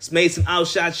shots, made some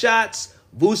outshot shots.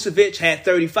 Vucevic had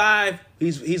 35.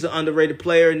 He's an underrated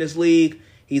player in this league.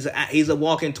 He's a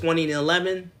walking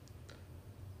 20-11,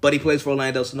 but he plays for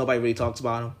Orlando, so nobody really talks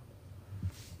about him.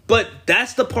 But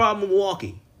that's the problem with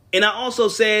Milwaukee. And I also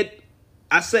said,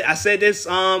 I said this,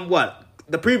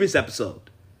 the previous episode.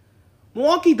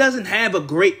 Milwaukee doesn't have a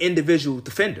great individual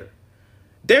defender.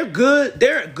 They're good.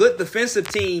 They're a good defensive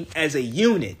team as a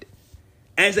unit.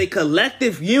 As a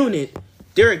collective unit,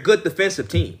 they're a good defensive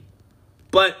team.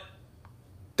 But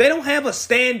they don't have a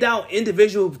standout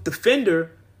individual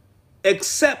defender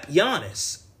except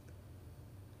Giannis.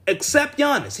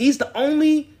 He's the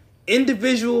only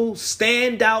individual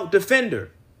standout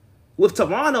defender. With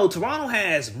Toronto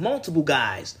has multiple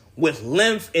guys with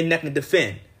length and that can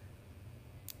defend.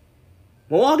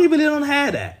 Milwaukee really don't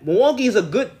have that. Milwaukee is a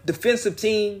good defensive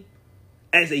team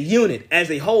as a unit, as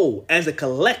a whole, as a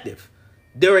collective,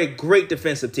 they're a great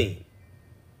defensive team.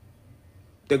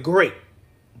 They're great.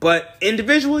 But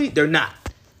individually, they're not.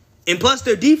 And plus,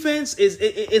 their defense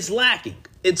is lacking.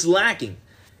 It's lacking.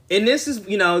 And this is,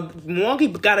 Milwaukee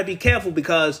got to be careful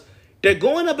because they're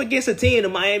going up against a team, the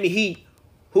Miami Heat,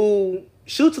 who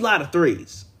shoots a lot of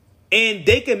threes. And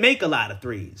they can make a lot of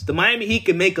threes. The Miami Heat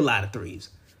can make a lot of threes.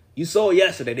 You saw it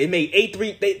yesterday. They made 8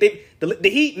 3. The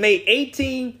Heat made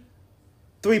 18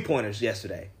 3-pointers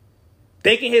yesterday.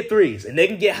 They can hit threes, and they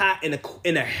can get hot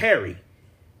in a hurry.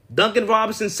 Duncan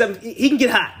Robinson, he can get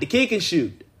hot. The kid can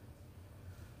shoot.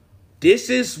 This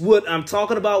is what I'm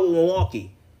talking about with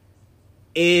Milwaukee.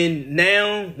 And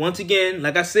now, once again,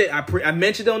 like I said, I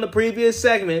mentioned on the previous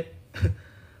segment,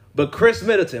 but Chris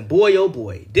Middleton, boy, oh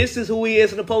boy, this is who he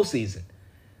is in the postseason.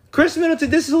 Chris Middleton,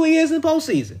 this is who he is in the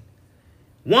postseason.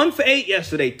 1 for 8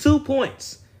 yesterday, 2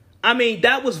 points. I mean,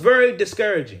 that was very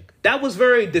discouraging. That was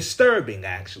very disturbing,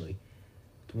 actually.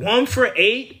 1 for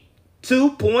 8,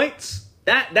 2 points.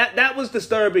 That was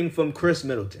disturbing from Chris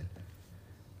Middleton.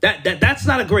 That's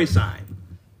not a great sign.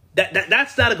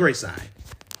 That's not a great sign.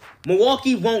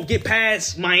 Milwaukee won't get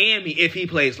past Miami if he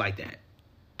plays like that.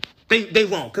 They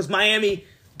won't, because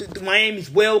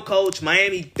Miami's well coached.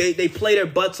 Miami, they play their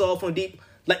butts off on deep.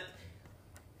 Like,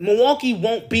 Milwaukee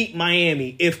won't beat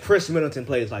Miami if Chris Middleton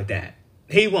plays like that.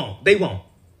 He won't. They won't.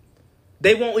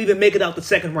 They won't even make it out the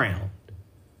second round.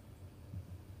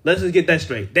 Let's just get that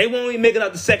straight. They won't even make it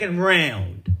out the second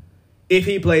round if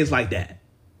he plays like that.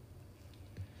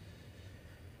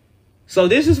 So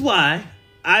this is why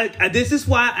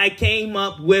I came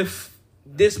up with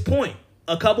this point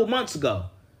a couple months ago.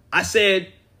 I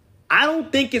said, I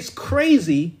don't think it's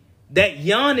crazy that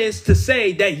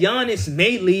Giannis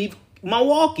may leave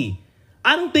Milwaukee.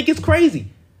 I don't think it's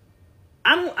crazy.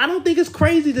 I don't think it's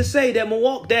crazy to say that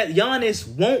Giannis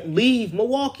won't leave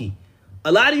Milwaukee.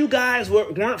 A lot of you guys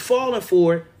weren't falling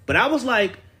for it, but I was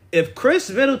like, if Chris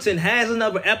Middleton has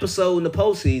another episode in the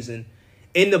postseason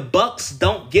and the Bucks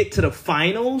don't get to the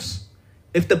finals,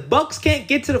 if the Bucks can't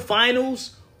get to the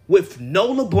finals with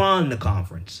no LeBron in the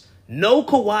conference, no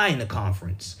Kawhi in the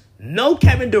conference, no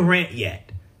Kevin Durant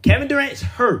yet, Kevin Durant's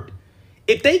hurt.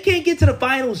 If they can't get to the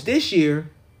finals this year,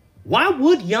 why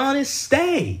would Giannis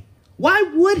stay? Why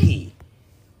would he?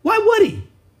 Why would he?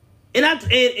 And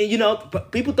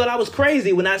people thought I was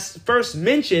crazy when I first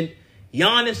mentioned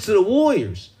Giannis to the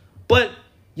Warriors. But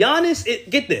Giannis,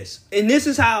 get this. And this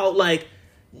is how,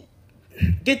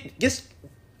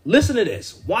 listen to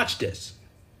this. Watch this.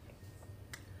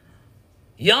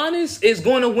 Giannis is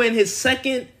going to win his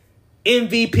second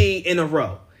MVP in a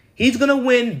row. He's going to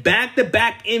win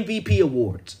back-to-back MVP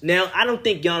awards. Now, I don't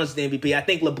think Giannis is the MVP. I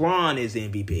think LeBron is the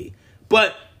MVP.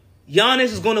 But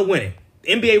Giannis is going to win it.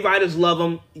 NBA writers love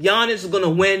him. Giannis is going to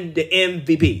win the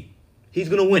MVP. He's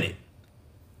going to win it.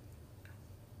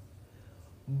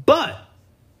 But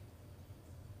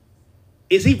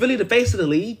is he really the face of the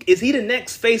league? Is he the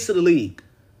next face of the league?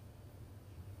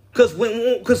 Because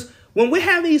when we're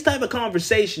having these type of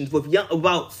conversations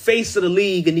about face of the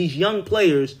league and these young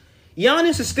players,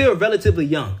 Giannis is still relatively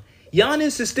young.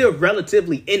 Giannis is still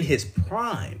relatively in his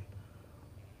prime.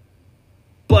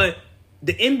 But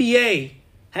the NBA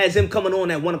has him coming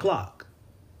on at 1 o'clock.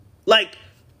 The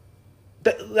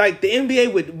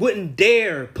NBA wouldn't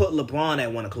dare put LeBron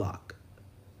at 1 o'clock.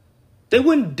 They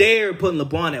wouldn't dare put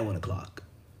LeBron at 1 o'clock.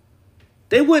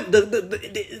 They would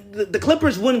the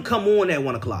Clippers wouldn't come on at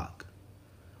 1 o'clock.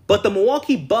 But the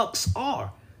Milwaukee Bucks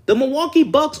are. The Milwaukee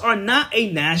Bucks are not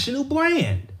a national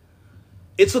brand.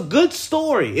 It's a good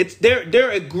story.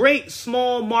 They're a great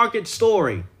small market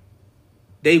story.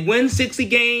 They win 60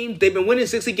 games. They've been winning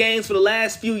 60 games for the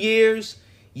last few years.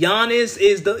 Giannis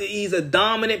he's a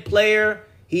dominant player.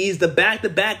 He's the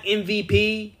back-to-back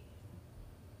MVP.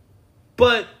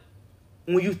 But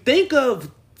when you think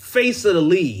of face of the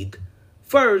league,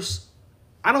 first,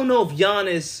 I don't know if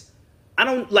Giannis,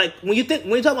 when you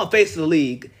talk about face of the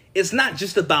league, it's not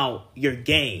just about your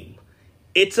game.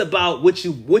 It's about what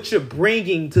you're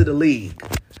bringing to the league.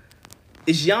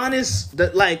 Is Giannis,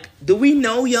 do we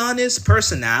know Giannis'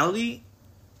 personality?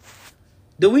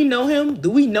 Do we know him? Do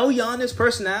we know Giannis'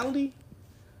 personality?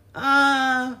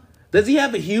 Does he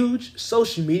have a huge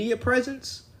social media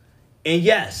presence? And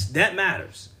yes, that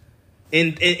matters.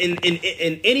 In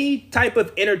any type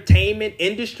of entertainment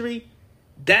industry,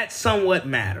 that somewhat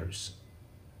matters.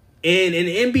 In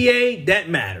the NBA, that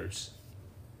matters.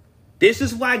 This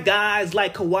is why guys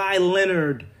like Kawhi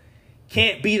Leonard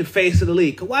can't be the face of the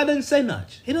league. Kawhi doesn't say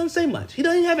much. He doesn't say much. He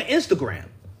doesn't even have an Instagram.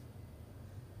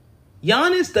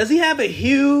 Giannis, does he have a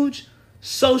huge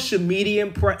social media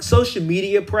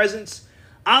presence?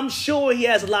 I'm sure he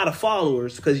has a lot of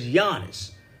followers because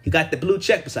Giannis. He got the blue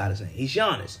check beside his name. He's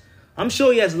Giannis. I'm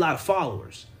sure he has a lot of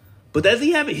followers. But does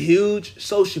he have a huge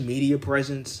social media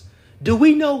presence? Do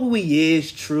we know who he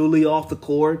is truly off the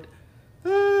court?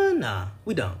 Nah,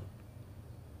 we don't.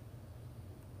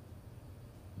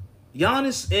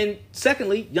 Giannis, and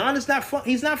secondly, Giannis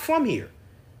he's not from here.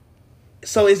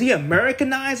 So is he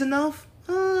Americanized enough?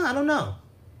 I don't know.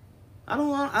 I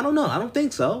don't know. I don't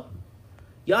think so.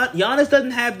 Giannis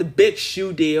doesn't have the big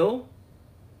shoe deal.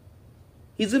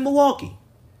 He's in Milwaukee.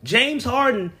 James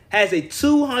Harden has a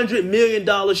 $200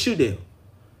 million shoe deal.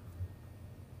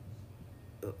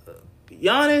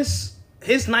 Giannis,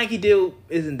 his Nike deal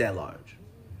isn't that large.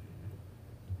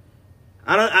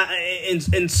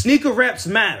 And sneaker reps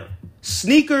matter.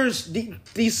 Sneakers,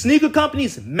 these sneaker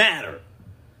companies matter.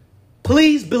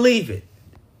 Please believe it.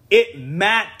 It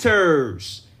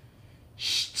matters.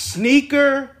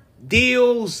 Sneaker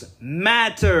deals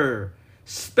matter,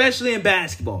 especially in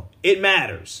basketball. It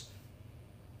matters.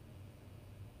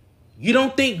 You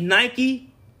don't think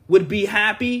Nike would be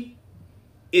happy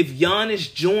if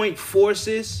Giannis joined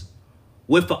forces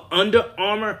with an Under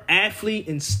Armour athlete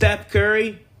in Steph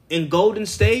Curry in Golden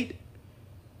State?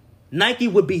 Nike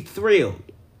would be thrilled.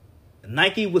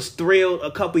 Nike was thrilled a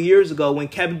couple years ago when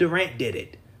Kevin Durant did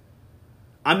it.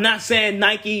 I'm not saying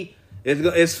Nike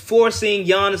is forcing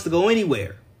Giannis to go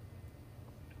anywhere.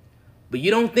 But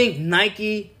you don't think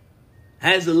Nike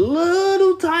has a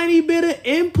little tiny bit of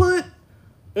input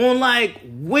on like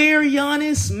where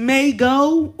Giannis may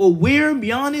go or where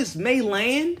Giannis may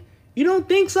land? You don't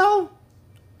think so?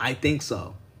 I think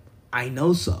so. I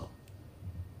know so.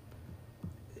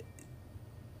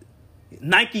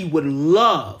 Nike would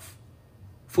love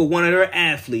for one of their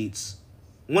athletes,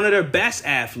 one of their best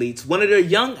athletes, one of their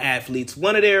young athletes,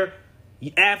 one of their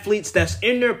athletes that's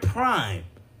in their prime.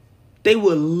 They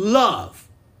would love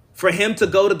for him to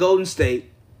go to Golden State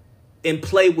and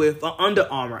play with an Under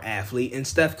Armour athlete in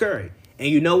Steph Curry. And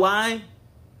you know why?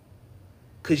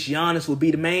 Because Giannis would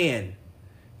be the man.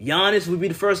 Giannis would be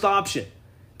the first option.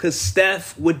 Because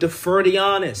Steph would defer to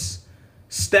Giannis.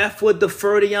 Steph would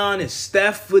defer to Giannis.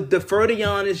 Steph would defer to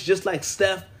Giannis just like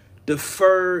Steph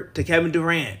deferred to Kevin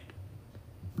Durant.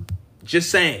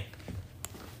 Just saying.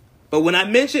 But when I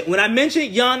mentioned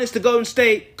Giannis to Golden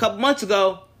State a couple months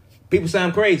ago, people say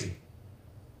I'm crazy.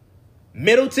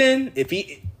 Middleton, if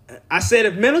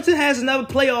Middleton has another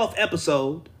playoff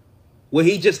episode where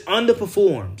he just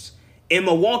underperforms and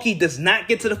Milwaukee does not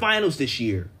get to the finals this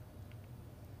year,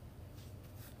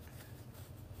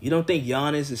 you don't think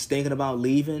Giannis is thinking about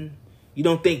leaving? You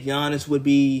don't think Giannis would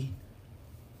be...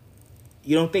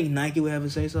 You don't think Nike would have a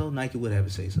say-so? Nike would have a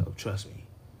say-so. Trust me.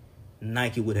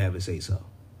 Nike would have a say-so.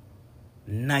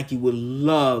 Nike would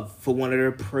love for one of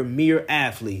their premier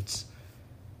athletes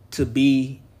to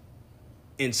be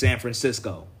in San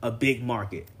Francisco, a big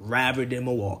market, rather than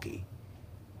Milwaukee.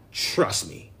 Trust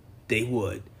me, they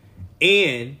would.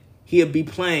 And he'll be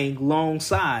playing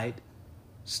alongside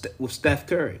with Steph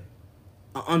Curry,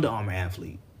 an Under Armour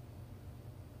athlete.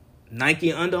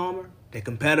 Nike and Under Armour, they're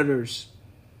competitors.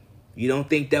 You don't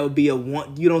think that would be a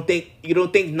one? You don't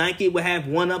think Nike would have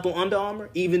one up on Under Armour,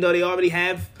 even though they already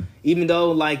have? Even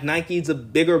though like Nike's a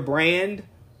bigger brand,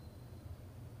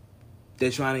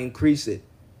 they're trying to increase it.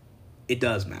 It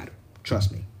does matter.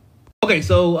 Trust me. Okay,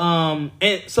 so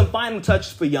and some final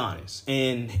touches for Giannis,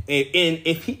 and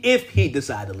if he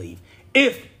decides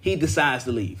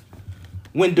to leave,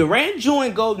 when Durant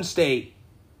joined Golden State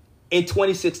in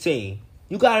 2016,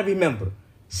 you gotta remember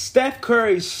Steph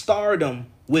Curry's stardom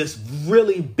was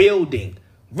really building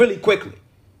really quickly.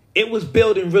 It was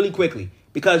building really quickly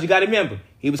because you got to remember,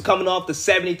 he was coming off the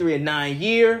 73-9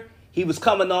 year. He was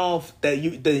coming off the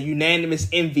unanimous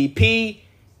MVP.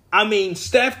 I mean,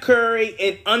 Steph Curry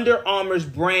and Under Armour's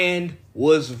brand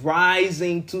was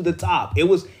rising to the top. It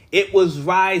was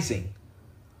rising.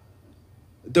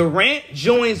 Durant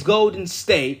joins Golden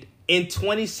State in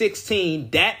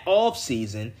 2016, that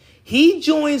offseason. He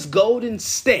joins Golden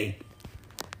State.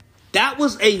 That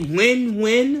was a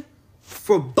win-win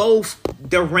for both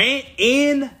Durant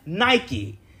and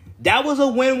Nike. That was a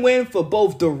win-win for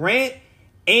both Durant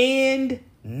and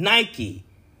Nike.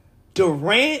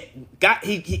 Durant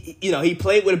he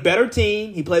played with a better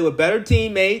team. He played with better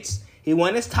teammates. He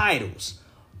won his titles.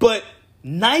 But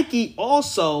Nike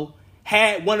also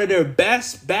had one of their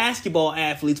best basketball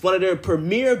athletes, one of their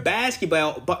premier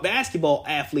basketball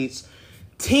athletes,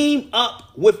 team up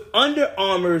with Under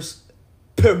Armour's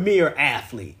premier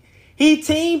athlete. He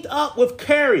teamed up with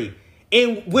Curry,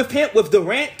 and with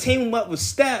Durant teaming up with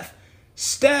Steph.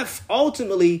 Steph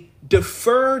ultimately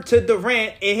deferred to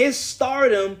Durant, and his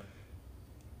stardom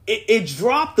it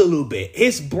dropped a little bit.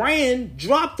 His brand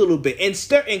dropped a little bit. And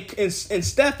Steph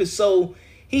is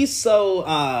he's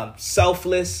so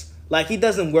selfless. Like, he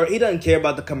doesn't care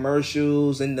about the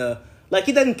commercials and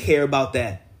he doesn't care about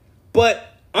that.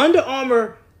 But Under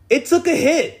Armour, it took a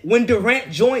hit when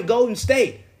Durant joined Golden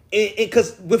State.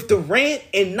 Because with Durant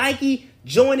and Nike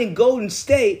joining Golden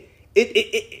State,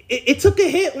 it took a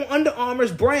hit on Under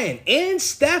Armour's brand and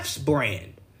Steph's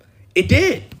brand. It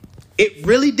did. It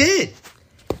really did.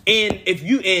 And if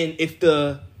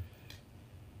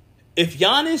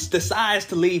Giannis decides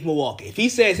to leave Milwaukee, if he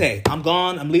says, "Hey, I'm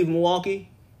gone, I'm leaving Milwaukee,"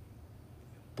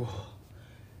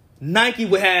 Nike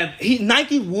would have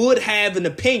an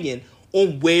opinion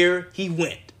on where he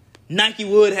went. Nike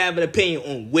would have an opinion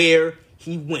on where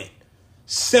he went.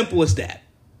 Simple as that.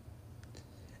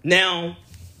 Now,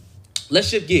 let's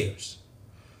shift gears.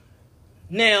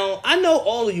 Now, I know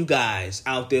all of you guys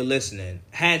out there listening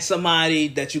had somebody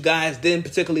that you guys didn't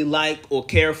particularly like or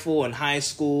care for in high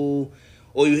school,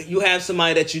 or you have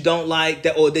somebody that you don't like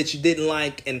that you didn't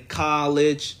like in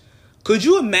college. Could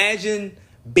you imagine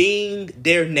being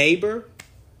their neighbor?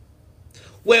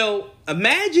 Well,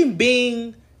 imagine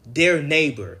being their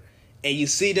neighbor and you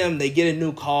see them, they get a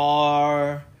new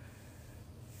car,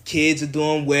 kids are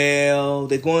doing well,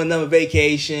 they're going on another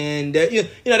vacation,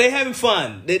 they're having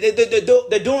fun.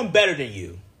 They're doing better than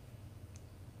you.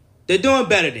 They're doing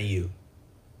better than you.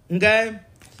 Okay?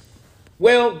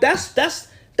 Well, that's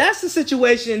the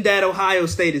situation that Ohio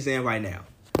State is in right now.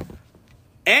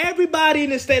 Everybody in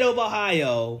the state of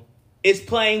Ohio is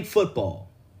playing football.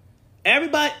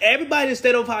 Everybody in the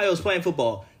state of Ohio is playing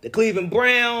football. The Cleveland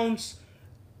Browns,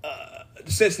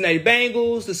 the Cincinnati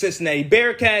Bengals, the Cincinnati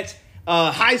Bearcats,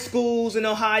 high schools in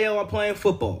Ohio are playing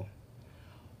football.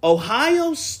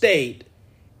 Ohio State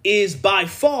is by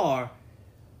far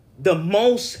the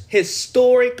most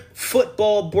historic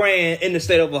football brand in the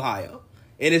state of Ohio.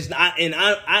 And it's not, and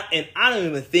I don't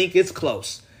even think it's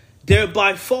close. They're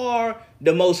by far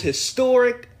the most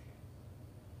historic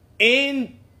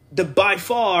and by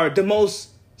far the most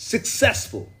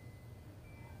successful.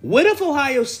 What if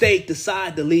Ohio State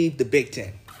decide to leave the Big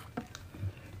Ten?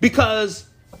 Because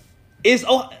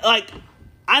I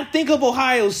think of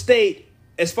Ohio State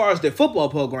as far as their football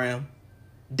program.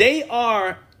 They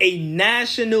are a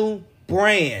national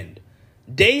brand.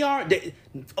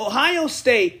 Ohio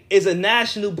State is a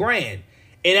national brand,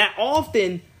 and I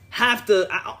often have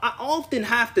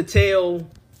to tell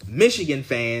Michigan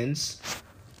fans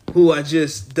who are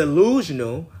just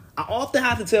delusional. I often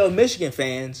have to tell Michigan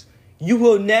fans, you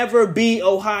will never beat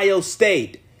Ohio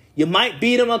State. You might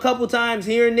beat them a couple times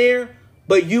here and there,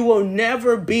 but you will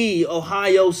never beat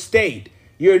Ohio State.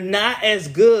 You're not as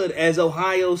good as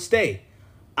Ohio State.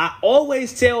 I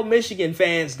always tell Michigan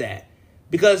fans that.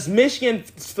 Because Michigan,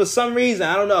 for some reason,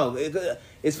 I don't know,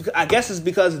 I guess it's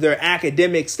because of their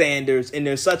academic standards and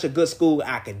they're such a good school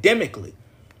academically.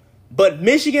 But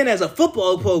Michigan as a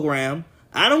football program,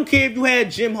 I don't care if you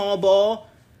had Jim Harbaugh,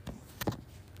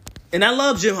 and I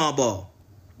love Jim Harbaugh,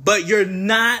 but you're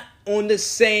not on the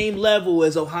same level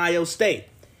as Ohio State.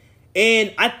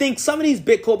 And I think some of these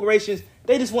big corporations,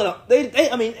 they just want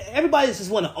to, everybody just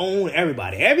want to own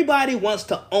everybody. Everybody wants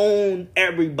to own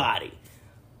everybody.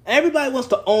 Everybody wants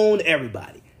to own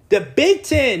everybody. The Big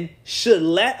Ten should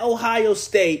let Ohio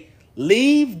State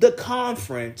leave the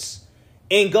conference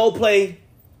and go play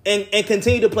and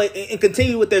continue to play and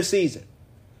continue with their season.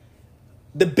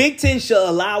 The Big Ten should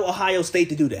allow Ohio State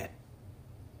to do that.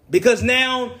 Because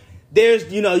now there's,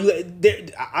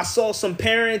 I saw some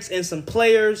parents and some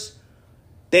players,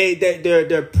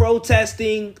 they're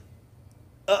protesting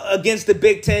against the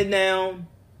Big Ten now.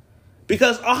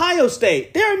 Because Ohio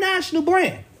State, they're a national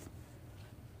brand.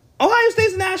 Ohio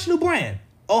State's a national brand.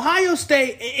 Ohio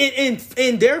State,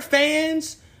 and their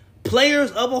fans,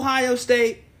 players of Ohio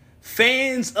State,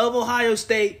 fans of Ohio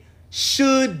State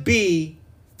should be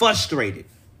frustrated.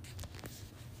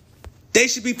 They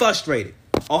should be frustrated.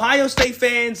 Ohio State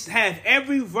fans have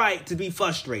every right to be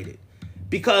frustrated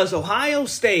because Ohio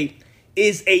State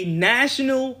is a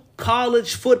national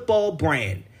college football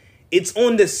brand. It's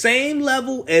on the same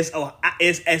level as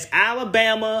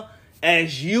Alabama,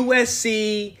 as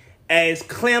USC, as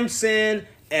Clemson,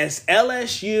 as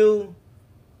LSU.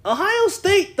 Ohio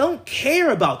State don't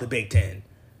care about the Big Ten.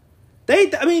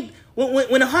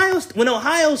 When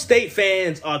Ohio State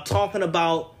fans are talking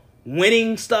about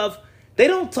winning stuff, they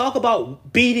don't talk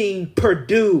about beating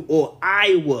Purdue or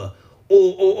Iowa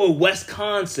or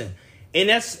Wisconsin. And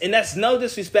that's no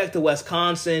disrespect to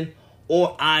Wisconsin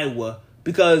or Iowa,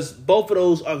 because both of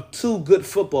those are two good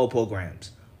football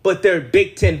programs, but they're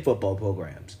Big Ten football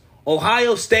programs.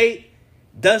 Ohio State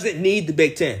doesn't need the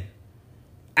Big Ten.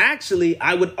 Actually,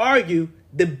 I would argue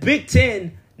the Big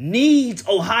Ten needs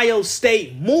Ohio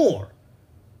State more.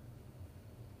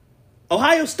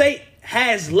 Ohio State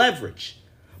has leverage,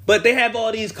 but they have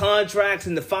all these contracts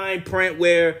in the fine print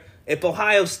where if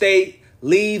Ohio State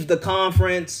leaves the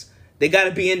conference, they got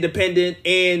to be independent.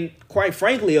 And quite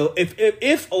frankly,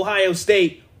 if Ohio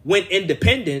State went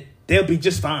independent, they'll be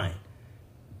just fine.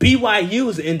 BYU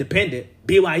is independent.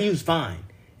 BYU is fine.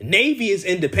 Navy is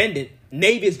independent.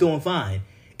 Navy is doing fine.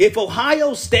 If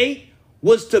Ohio State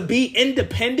was to be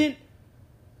independent,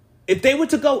 if they were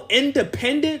to go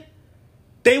independent,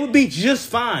 they would be just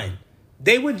fine.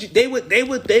 They would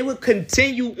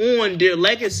continue on their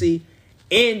legacy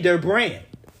and their brand.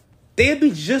 They'd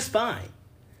be just fine.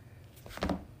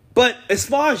 But as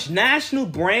far as national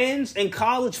brands in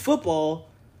college football,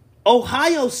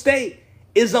 Ohio State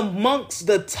is amongst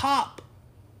the top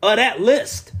of that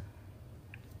list.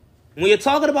 When you're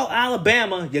talking about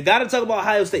Alabama, you got to talk about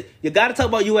Ohio State. You got to talk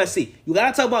about USC. You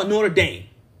got to talk about Notre Dame.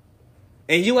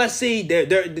 And USC,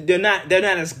 they're not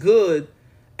as good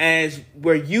as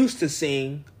we're used to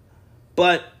seeing,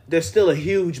 but they're still a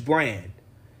huge brand.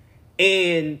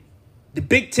 And the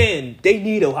Big Ten, they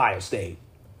need Ohio State.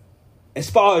 As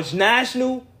far as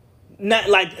national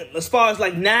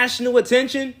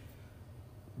attention,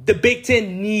 the Big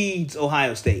Ten needs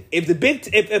Ohio State.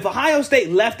 If Ohio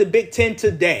State left the Big Ten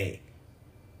today,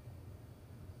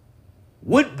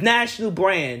 what national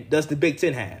brand does the Big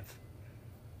Ten have?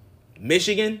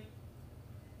 Michigan?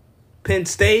 Penn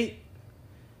State?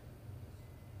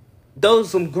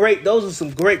 Those are some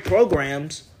great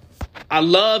programs. I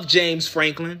love James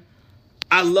Franklin.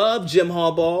 I love Jim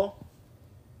Harbaugh.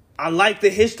 I like the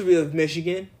history of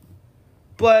Michigan.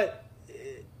 But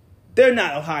they're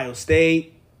not Ohio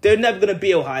State. They're never going to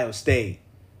be Ohio State.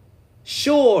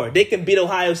 Sure, they can beat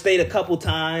Ohio State a couple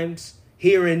times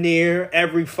here and there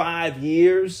every 5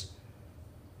 years.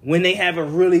 When they have a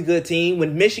really good team,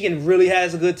 when Michigan really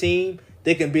has a good team,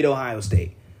 they can beat Ohio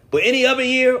State. But any other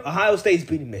year, Ohio State's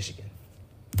beating Michigan.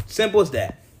 Simple as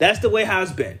that. That's the way how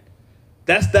it's been.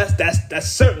 That's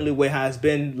certainly the way how it's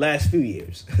been last few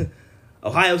years.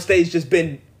 Ohio State's just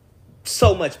been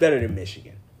so much better than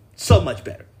Michigan. So much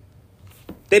better.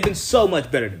 They've been so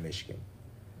much better than Michigan.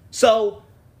 So,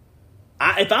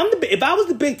 if I was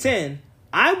the Big Ten,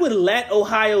 I would let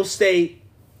Ohio State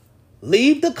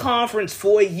leave the conference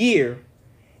for a year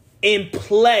and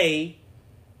play.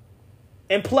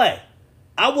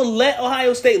 I would let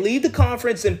Ohio State leave the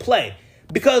conference and play.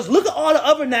 Because look at all the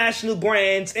other national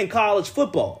brands in college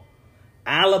football.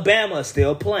 Alabama is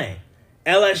still playing.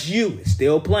 LSU is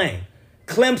still playing.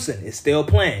 Clemson is still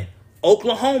playing.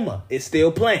 Oklahoma is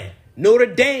still playing. Notre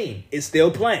Dame is still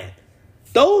playing.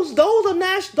 Those are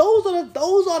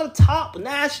the top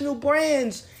national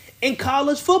brands in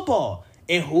college football.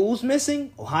 And who's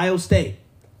missing? Ohio State.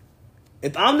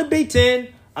 If I'm the Big Ten,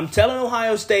 I'm telling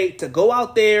Ohio State to go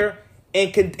out there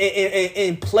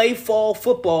and play fall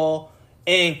football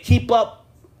and keep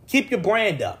your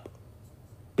brand up.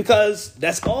 Because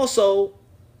that's also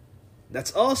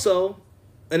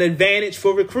an advantage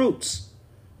for recruits.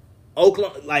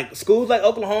 Schools like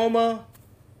Oklahoma,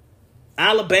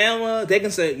 Alabama, they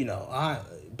can say,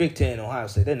 Big Ten, Ohio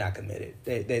State, they're not committed.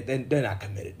 They're not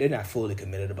committed. They're not fully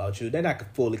committed about you. They're not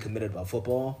fully committed about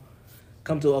football.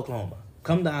 Come to Oklahoma.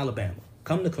 Come to Alabama.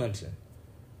 Come to Clemson.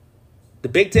 The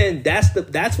Big Ten, that's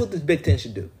what the Big Ten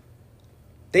should do.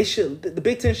 The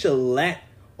Big Ten should let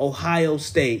Ohio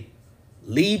State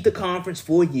leave the conference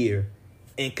for a year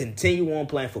and continue on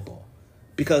playing football.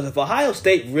 Because if Ohio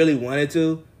State really wanted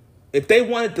to, if they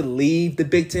wanted to leave the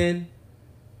Big Ten,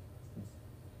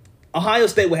 Ohio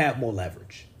State would have more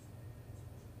leverage.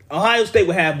 Ohio State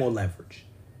would have more leverage.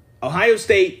 Ohio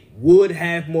State would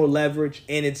have more leverage,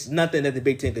 and it's nothing that the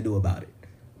Big Ten could do about it.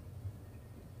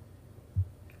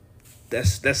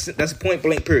 That's a point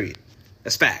blank period.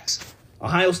 That's facts.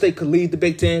 Ohio State could leave the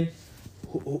Big Ten.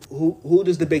 Who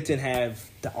does the Big Ten have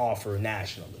to offer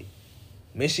nationally?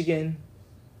 Michigan,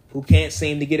 who can't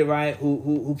seem to get it right,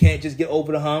 who can't just get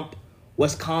over the hump.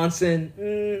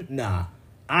 Wisconsin, nah.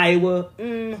 Iowa,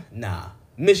 nah.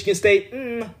 Michigan State,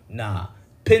 nah.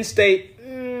 Penn State,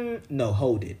 no,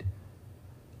 hold it.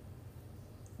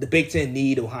 The Big Ten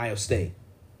need Ohio State.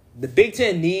 The Big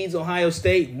Ten needs Ohio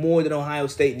State more than Ohio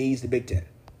State needs the Big Ten.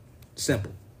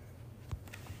 Simple.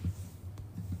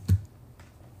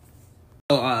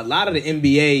 A lot of the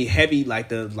NBA heavy, like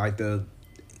the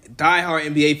diehard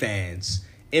NBA fans,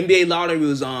 NBA lottery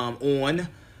was on,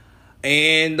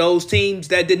 and those teams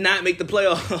that did not make the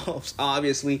playoffs,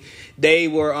 obviously, they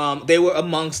were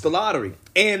amongst the lottery.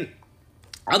 And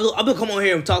I'm gonna come on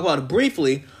here and talk about it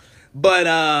briefly,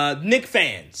 but Knicks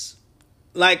fans,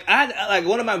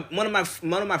 one of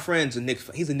my friends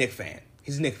he's a Knicks fan.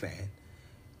 He's a Knicks fan.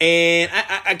 And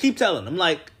I keep telling him,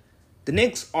 like, the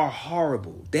Knicks are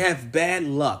horrible. They have bad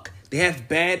luck. They have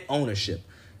bad ownership.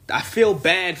 I feel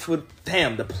bad for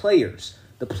the players.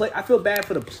 I feel bad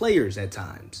for the players at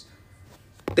times.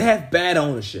 They have bad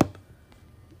ownership.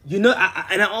 You know,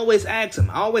 and I always ask him.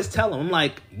 I always tell him, I'm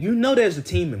like, you know, there's a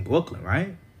team in Brooklyn,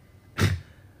 right?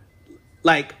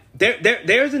 Like,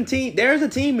 there's a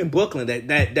team in Brooklyn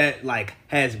that like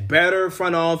has better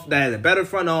front office. That has a better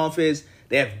front office.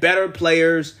 They have better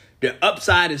players. Their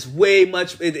upside is way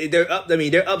much. Their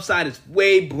upside is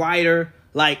way brighter.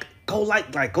 Like, go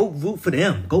root for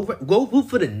them. Go root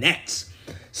for the Nets.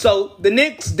 So the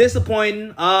Knicks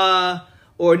disappointing.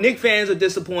 Or Knicks fans are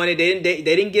disappointed. They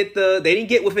didn't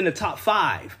get within the top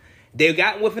 5. They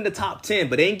got within the top 10,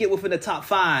 but they didn't get within the top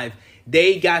 5.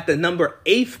 They got the number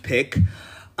 8th pick.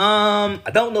 I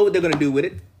don't know what they're gonna do with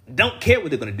it. Don't care what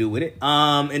they're gonna do with it.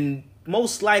 And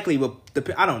most likely,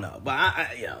 I don't know. But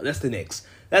that's the Knicks.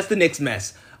 That's the Knicks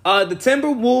mess. The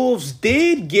Timberwolves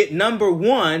did get number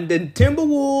 1. The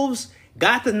Timberwolves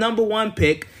got the number 1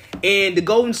 pick, and the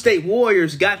Golden State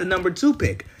Warriors got the number 2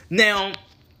 pick. Now,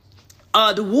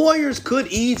 the Warriors could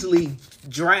easily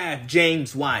draft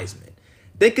James Wiseman.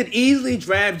 They could easily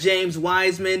draft James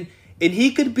Wiseman, and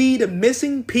he could be the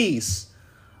missing piece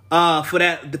for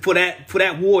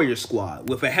that Warrior squad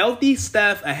with a healthy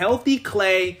Steph, a healthy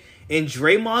Clay, and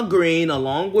Draymond Green,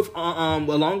 along with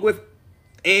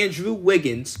Andrew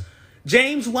Wiggins.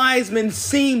 James Wiseman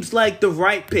seems like the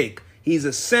right pick. He's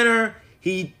a center.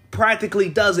 He practically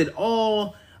does it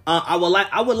all. I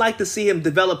would like to see him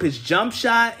develop his jump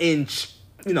shot and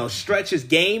stretch his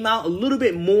game out a little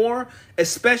bit more,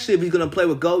 especially if he's going to play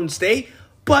with Golden State.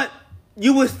 But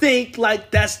you would think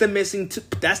like that's the missing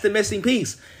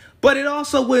piece. But it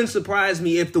also wouldn't surprise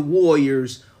me if the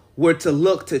Warriors were to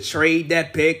look to trade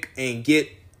that pick and get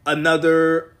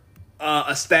another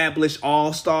established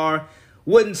all-star.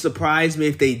 Wouldn't surprise me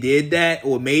if they did that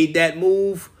or made that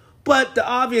move. But the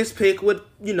obvious pick would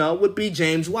be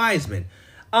James Wiseman.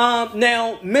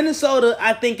 Now, Minnesota,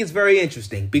 I think, is very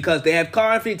interesting because they have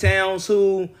Karl-Anthony Towns,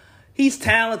 who he's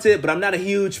talented, but I'm not a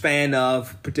huge fan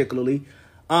of particularly.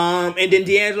 And then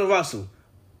D'Angelo Russell,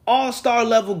 all-star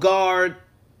level guard,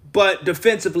 but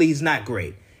defensively he's not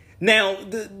great. Now,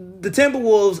 the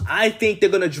Timberwolves, I think they're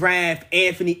going to draft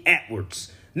Anthony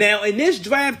Edwards. Now, in this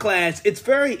draft class, it's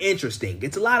very interesting.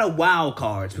 It's a lot of wild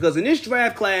cards because in this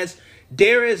draft class,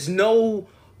 there's no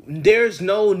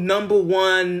number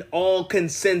one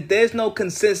there's no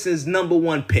consensus number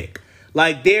 1 pick.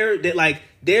 Like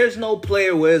there's no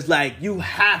player where it's like you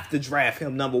have to draft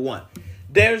him number 1.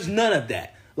 There's none of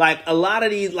that. Like a lot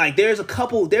of these, like there's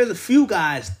a few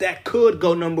guys that could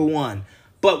go number 1.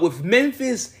 But with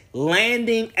Memphis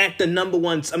landing at the number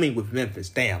 1,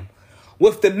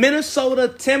 with the Minnesota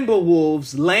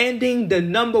Timberwolves landing the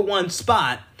number 1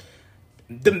 spot,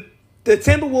 the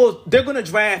Timberwolves, they're going to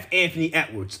draft Anthony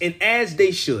Edwards, and as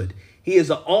they should. He's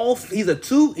a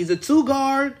two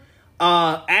guard,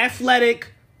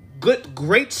 athletic,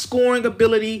 great scoring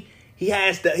ability. He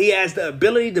has the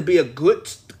ability to be a good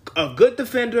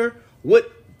defender.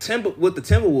 What the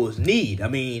Timberwolves need. I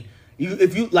mean, the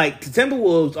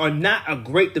Timberwolves are not a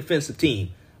great defensive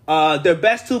team. Their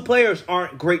best 2 players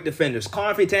aren't great defenders.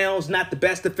 Karl-Anthony Towns, not the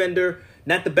best defender,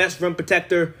 not the best rim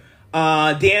protector.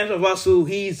 D'Angelo Russell,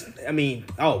 he's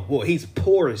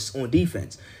porous on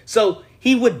defense. So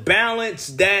he would balance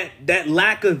that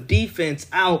lack of defense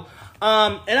out.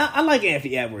 And I like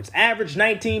Anthony Edwards. Averaged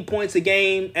 19 points a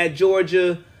game at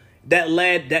Georgia. That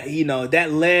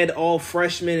led all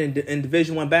freshmen in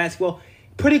Division I basketball.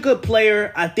 Pretty good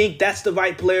player. I think that's the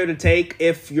right player to take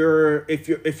if you're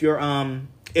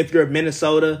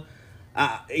Minnesota.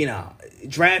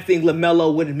 Drafting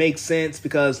LaMelo wouldn't make sense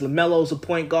because LaMelo's a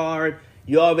point guard.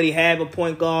 You already have a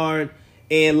point guard,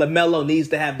 and LaMelo needs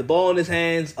to have the ball in his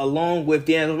hands along with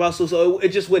D'Angelo Russell, so it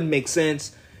just wouldn't make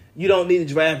sense. You don't need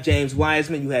to draft James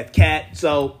Wiseman. You have Cat,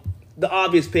 so the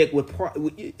obvious pick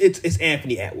it's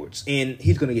Anthony Edwards, and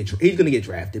he's gonna get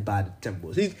drafted by the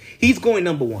Timberwolves. He's going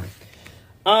number 1.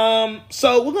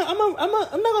 So I'm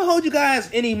not gonna hold you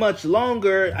guys any much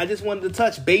longer. I just wanted to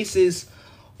touch bases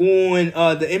on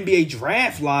the NBA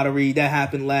draft lottery that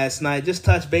happened last night. Just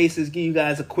touch bases, give you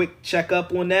guys a quick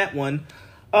checkup on that one.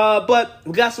 But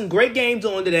we got some great games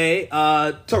on today.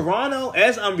 Toronto,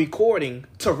 as I'm recording,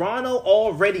 Toronto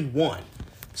already won.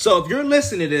 So if you're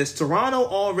listening to this, Toronto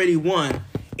already won.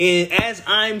 And as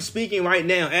I'm speaking right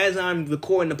now, as I'm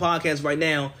recording the podcast right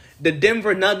now, the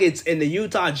Denver Nuggets and the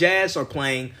Utah Jazz are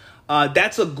playing.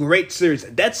 That's a great series.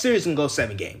 That series can go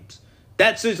 7 games.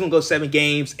 that series gonna go 7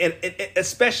 games, and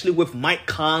especially with Mike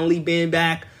Conley being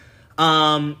back.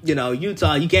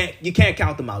 Utah, you can't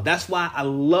count them out. That's why I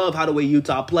love how the way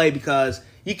Utah play, because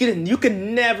you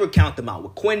can never count them out.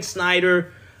 With Quinn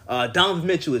Snyder, Donovan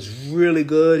Mitchell is really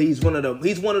good. He's one of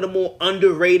the more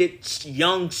underrated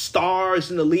young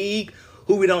stars in the league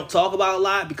who we don't talk about a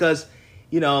lot because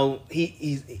he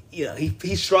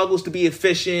struggles to be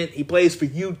efficient. He plays for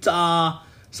Utah,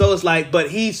 so it's like, but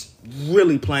he's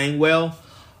really playing well.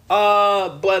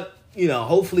 But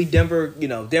hopefully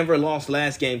Denver lost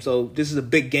last game, so this is a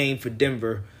big game for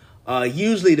Denver.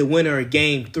 Usually the winner of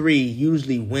Game 3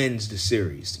 usually wins the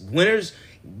series.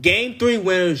 Game 3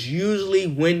 winners usually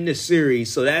win the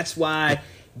series, so that's why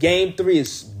Game 3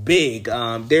 is big.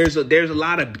 There's a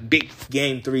lot of big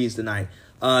Game 3s tonight.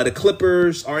 The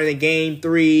Clippers are in Game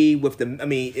 3 with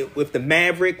the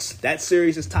Mavericks. That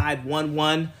series is tied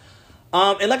 1-1.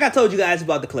 And like I told you guys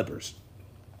about the Clippers,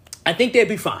 I think they'd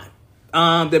be fine.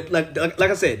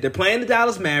 Like I said, they're playing the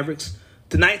Dallas Mavericks.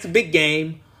 Tonight's a big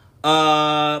game.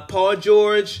 Paul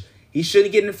George, he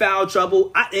shouldn't get in foul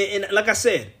trouble. And like I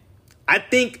said, I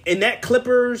think in that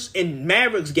Clippers and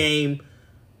Mavericks game,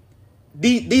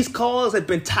 these calls have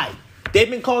been tight. They've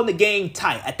been calling the game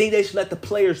tight. I think they should let the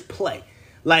players play.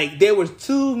 Like there was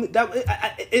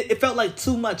it felt like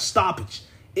too much stoppage.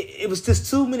 It was just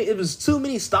too many. It was too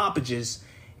many stoppages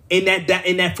in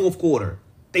that fourth quarter.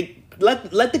 They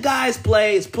let the guys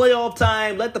play. It's playoff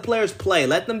time. Let the players play.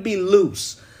 Let them be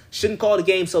loose. Shouldn't call the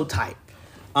game so tight.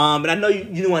 And I know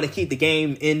you want to keep the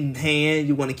game in hand.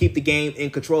 You want to keep the game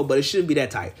in control, but it shouldn't be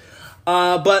that tight.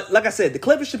 But like I said, the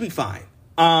Clippers should be fine.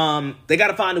 They got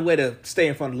to find a way to stay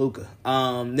in front of Luka.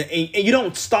 And you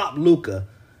don't stop Luka.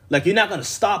 Like, you're not going to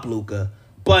stop Luka,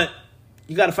 but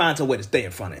you got to find a way to stay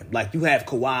in front of him. Like, you have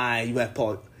Kawhi, you have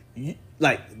Paul.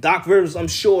 Like, Doc Rivers, I'm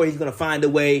sure he's going to find a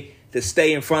way to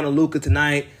stay in front of Luka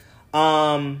tonight.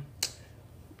 The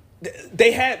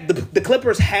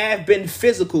Clippers have been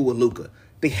physical with Luka.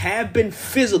 They have been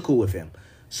physical with him.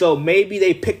 So maybe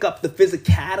they pick up the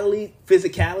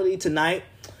physicality tonight.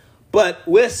 But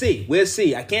we'll see. We'll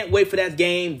see. I can't wait for that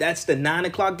game. That's the 9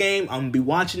 o'clock game. I'm going to be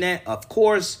watching that, of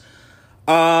course.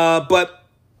 But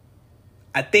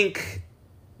I think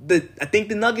the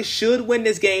Nuggets should win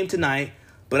this game tonight,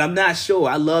 but I'm not sure.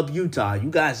 I love Utah. You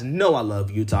guys know I love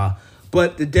Utah.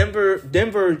 But the Denver,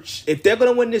 if they're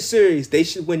going to win this series, they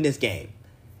should win this game.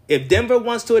 If Denver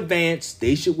wants to advance,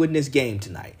 they should win this game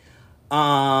tonight.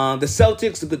 The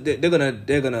Celtics, they're gonna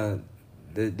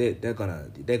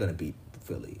beat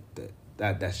Philly.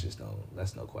 That's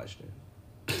no question.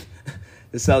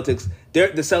 The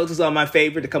Celtics are my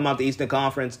favorite to come out the Eastern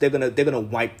Conference. They're gonna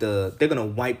wipe the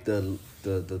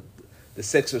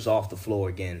Sixers off the floor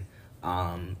again.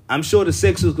 I'm sure the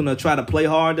Sixers gonna try to play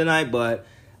hard tonight, but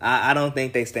I don't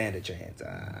think they stand a chance.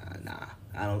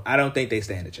 I don't think they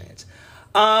stand a chance.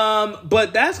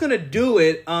 But that's gonna do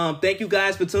it. Thank you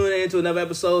guys for tuning in to another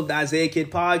episode of the Isaiah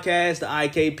Kid Podcast, the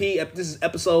IKP. This is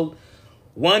episode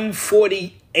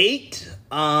 148.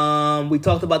 We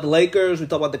talked about the Lakers, we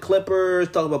talked about the Clippers,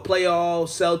 talked about playoffs,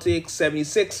 Celtics,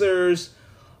 76ers,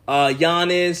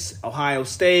 Giannis, Ohio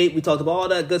State. We talked about all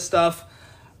that good stuff.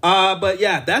 But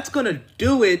yeah, that's gonna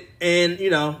do it. And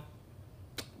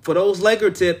for those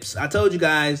Laker tips, I told you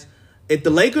guys, if the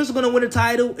Lakers are going to win a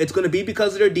title, it's going to be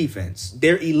because of their defense,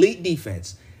 their elite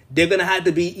defense. They're going to have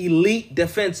to be elite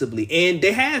defensively, and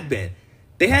they have been.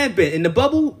 They have been. In the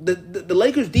bubble, the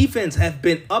Lakers' defense have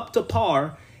been up to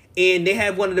par, and they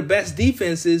have one of the best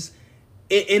defenses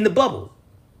in the bubble.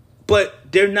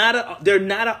 But they're not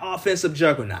an offensive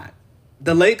juggernaut.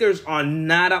 The Lakers are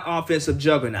not an offensive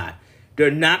juggernaut.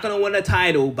 They're not going to win a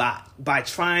title by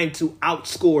trying to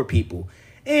outscore people.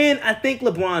 And I think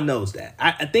LeBron knows that.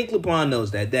 I think LeBron knows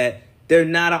that they're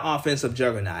not an offensive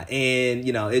juggernaut. And,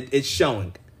 it's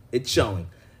showing. It's showing.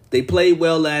 They played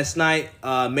well last night.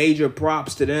 Major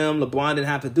props to them. LeBron didn't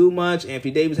have to do much. Anthony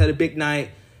Davis had a big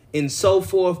night and so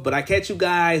forth. But I catch you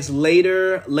guys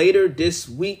later this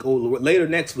week or later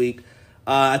next week.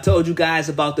 I told you guys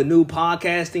about the new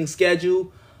podcasting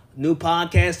schedule.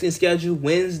 Wednesdays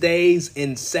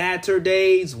and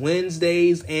Saturdays.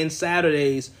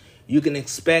 You can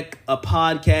expect a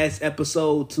podcast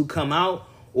episode to come out,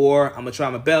 or I'm gonna try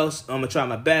my best. But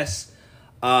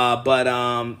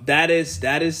that is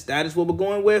what we're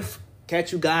going with.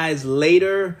 Catch you guys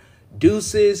later.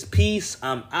 Deuces, peace.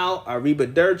 I'm out.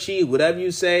 Arrivederci, whatever you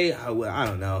say. I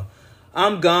don't know.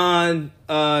 I'm gone.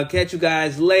 Catch you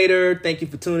guys later. Thank you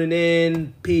for tuning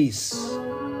in. Peace.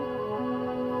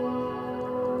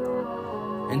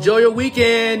 Enjoy your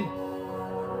weekend.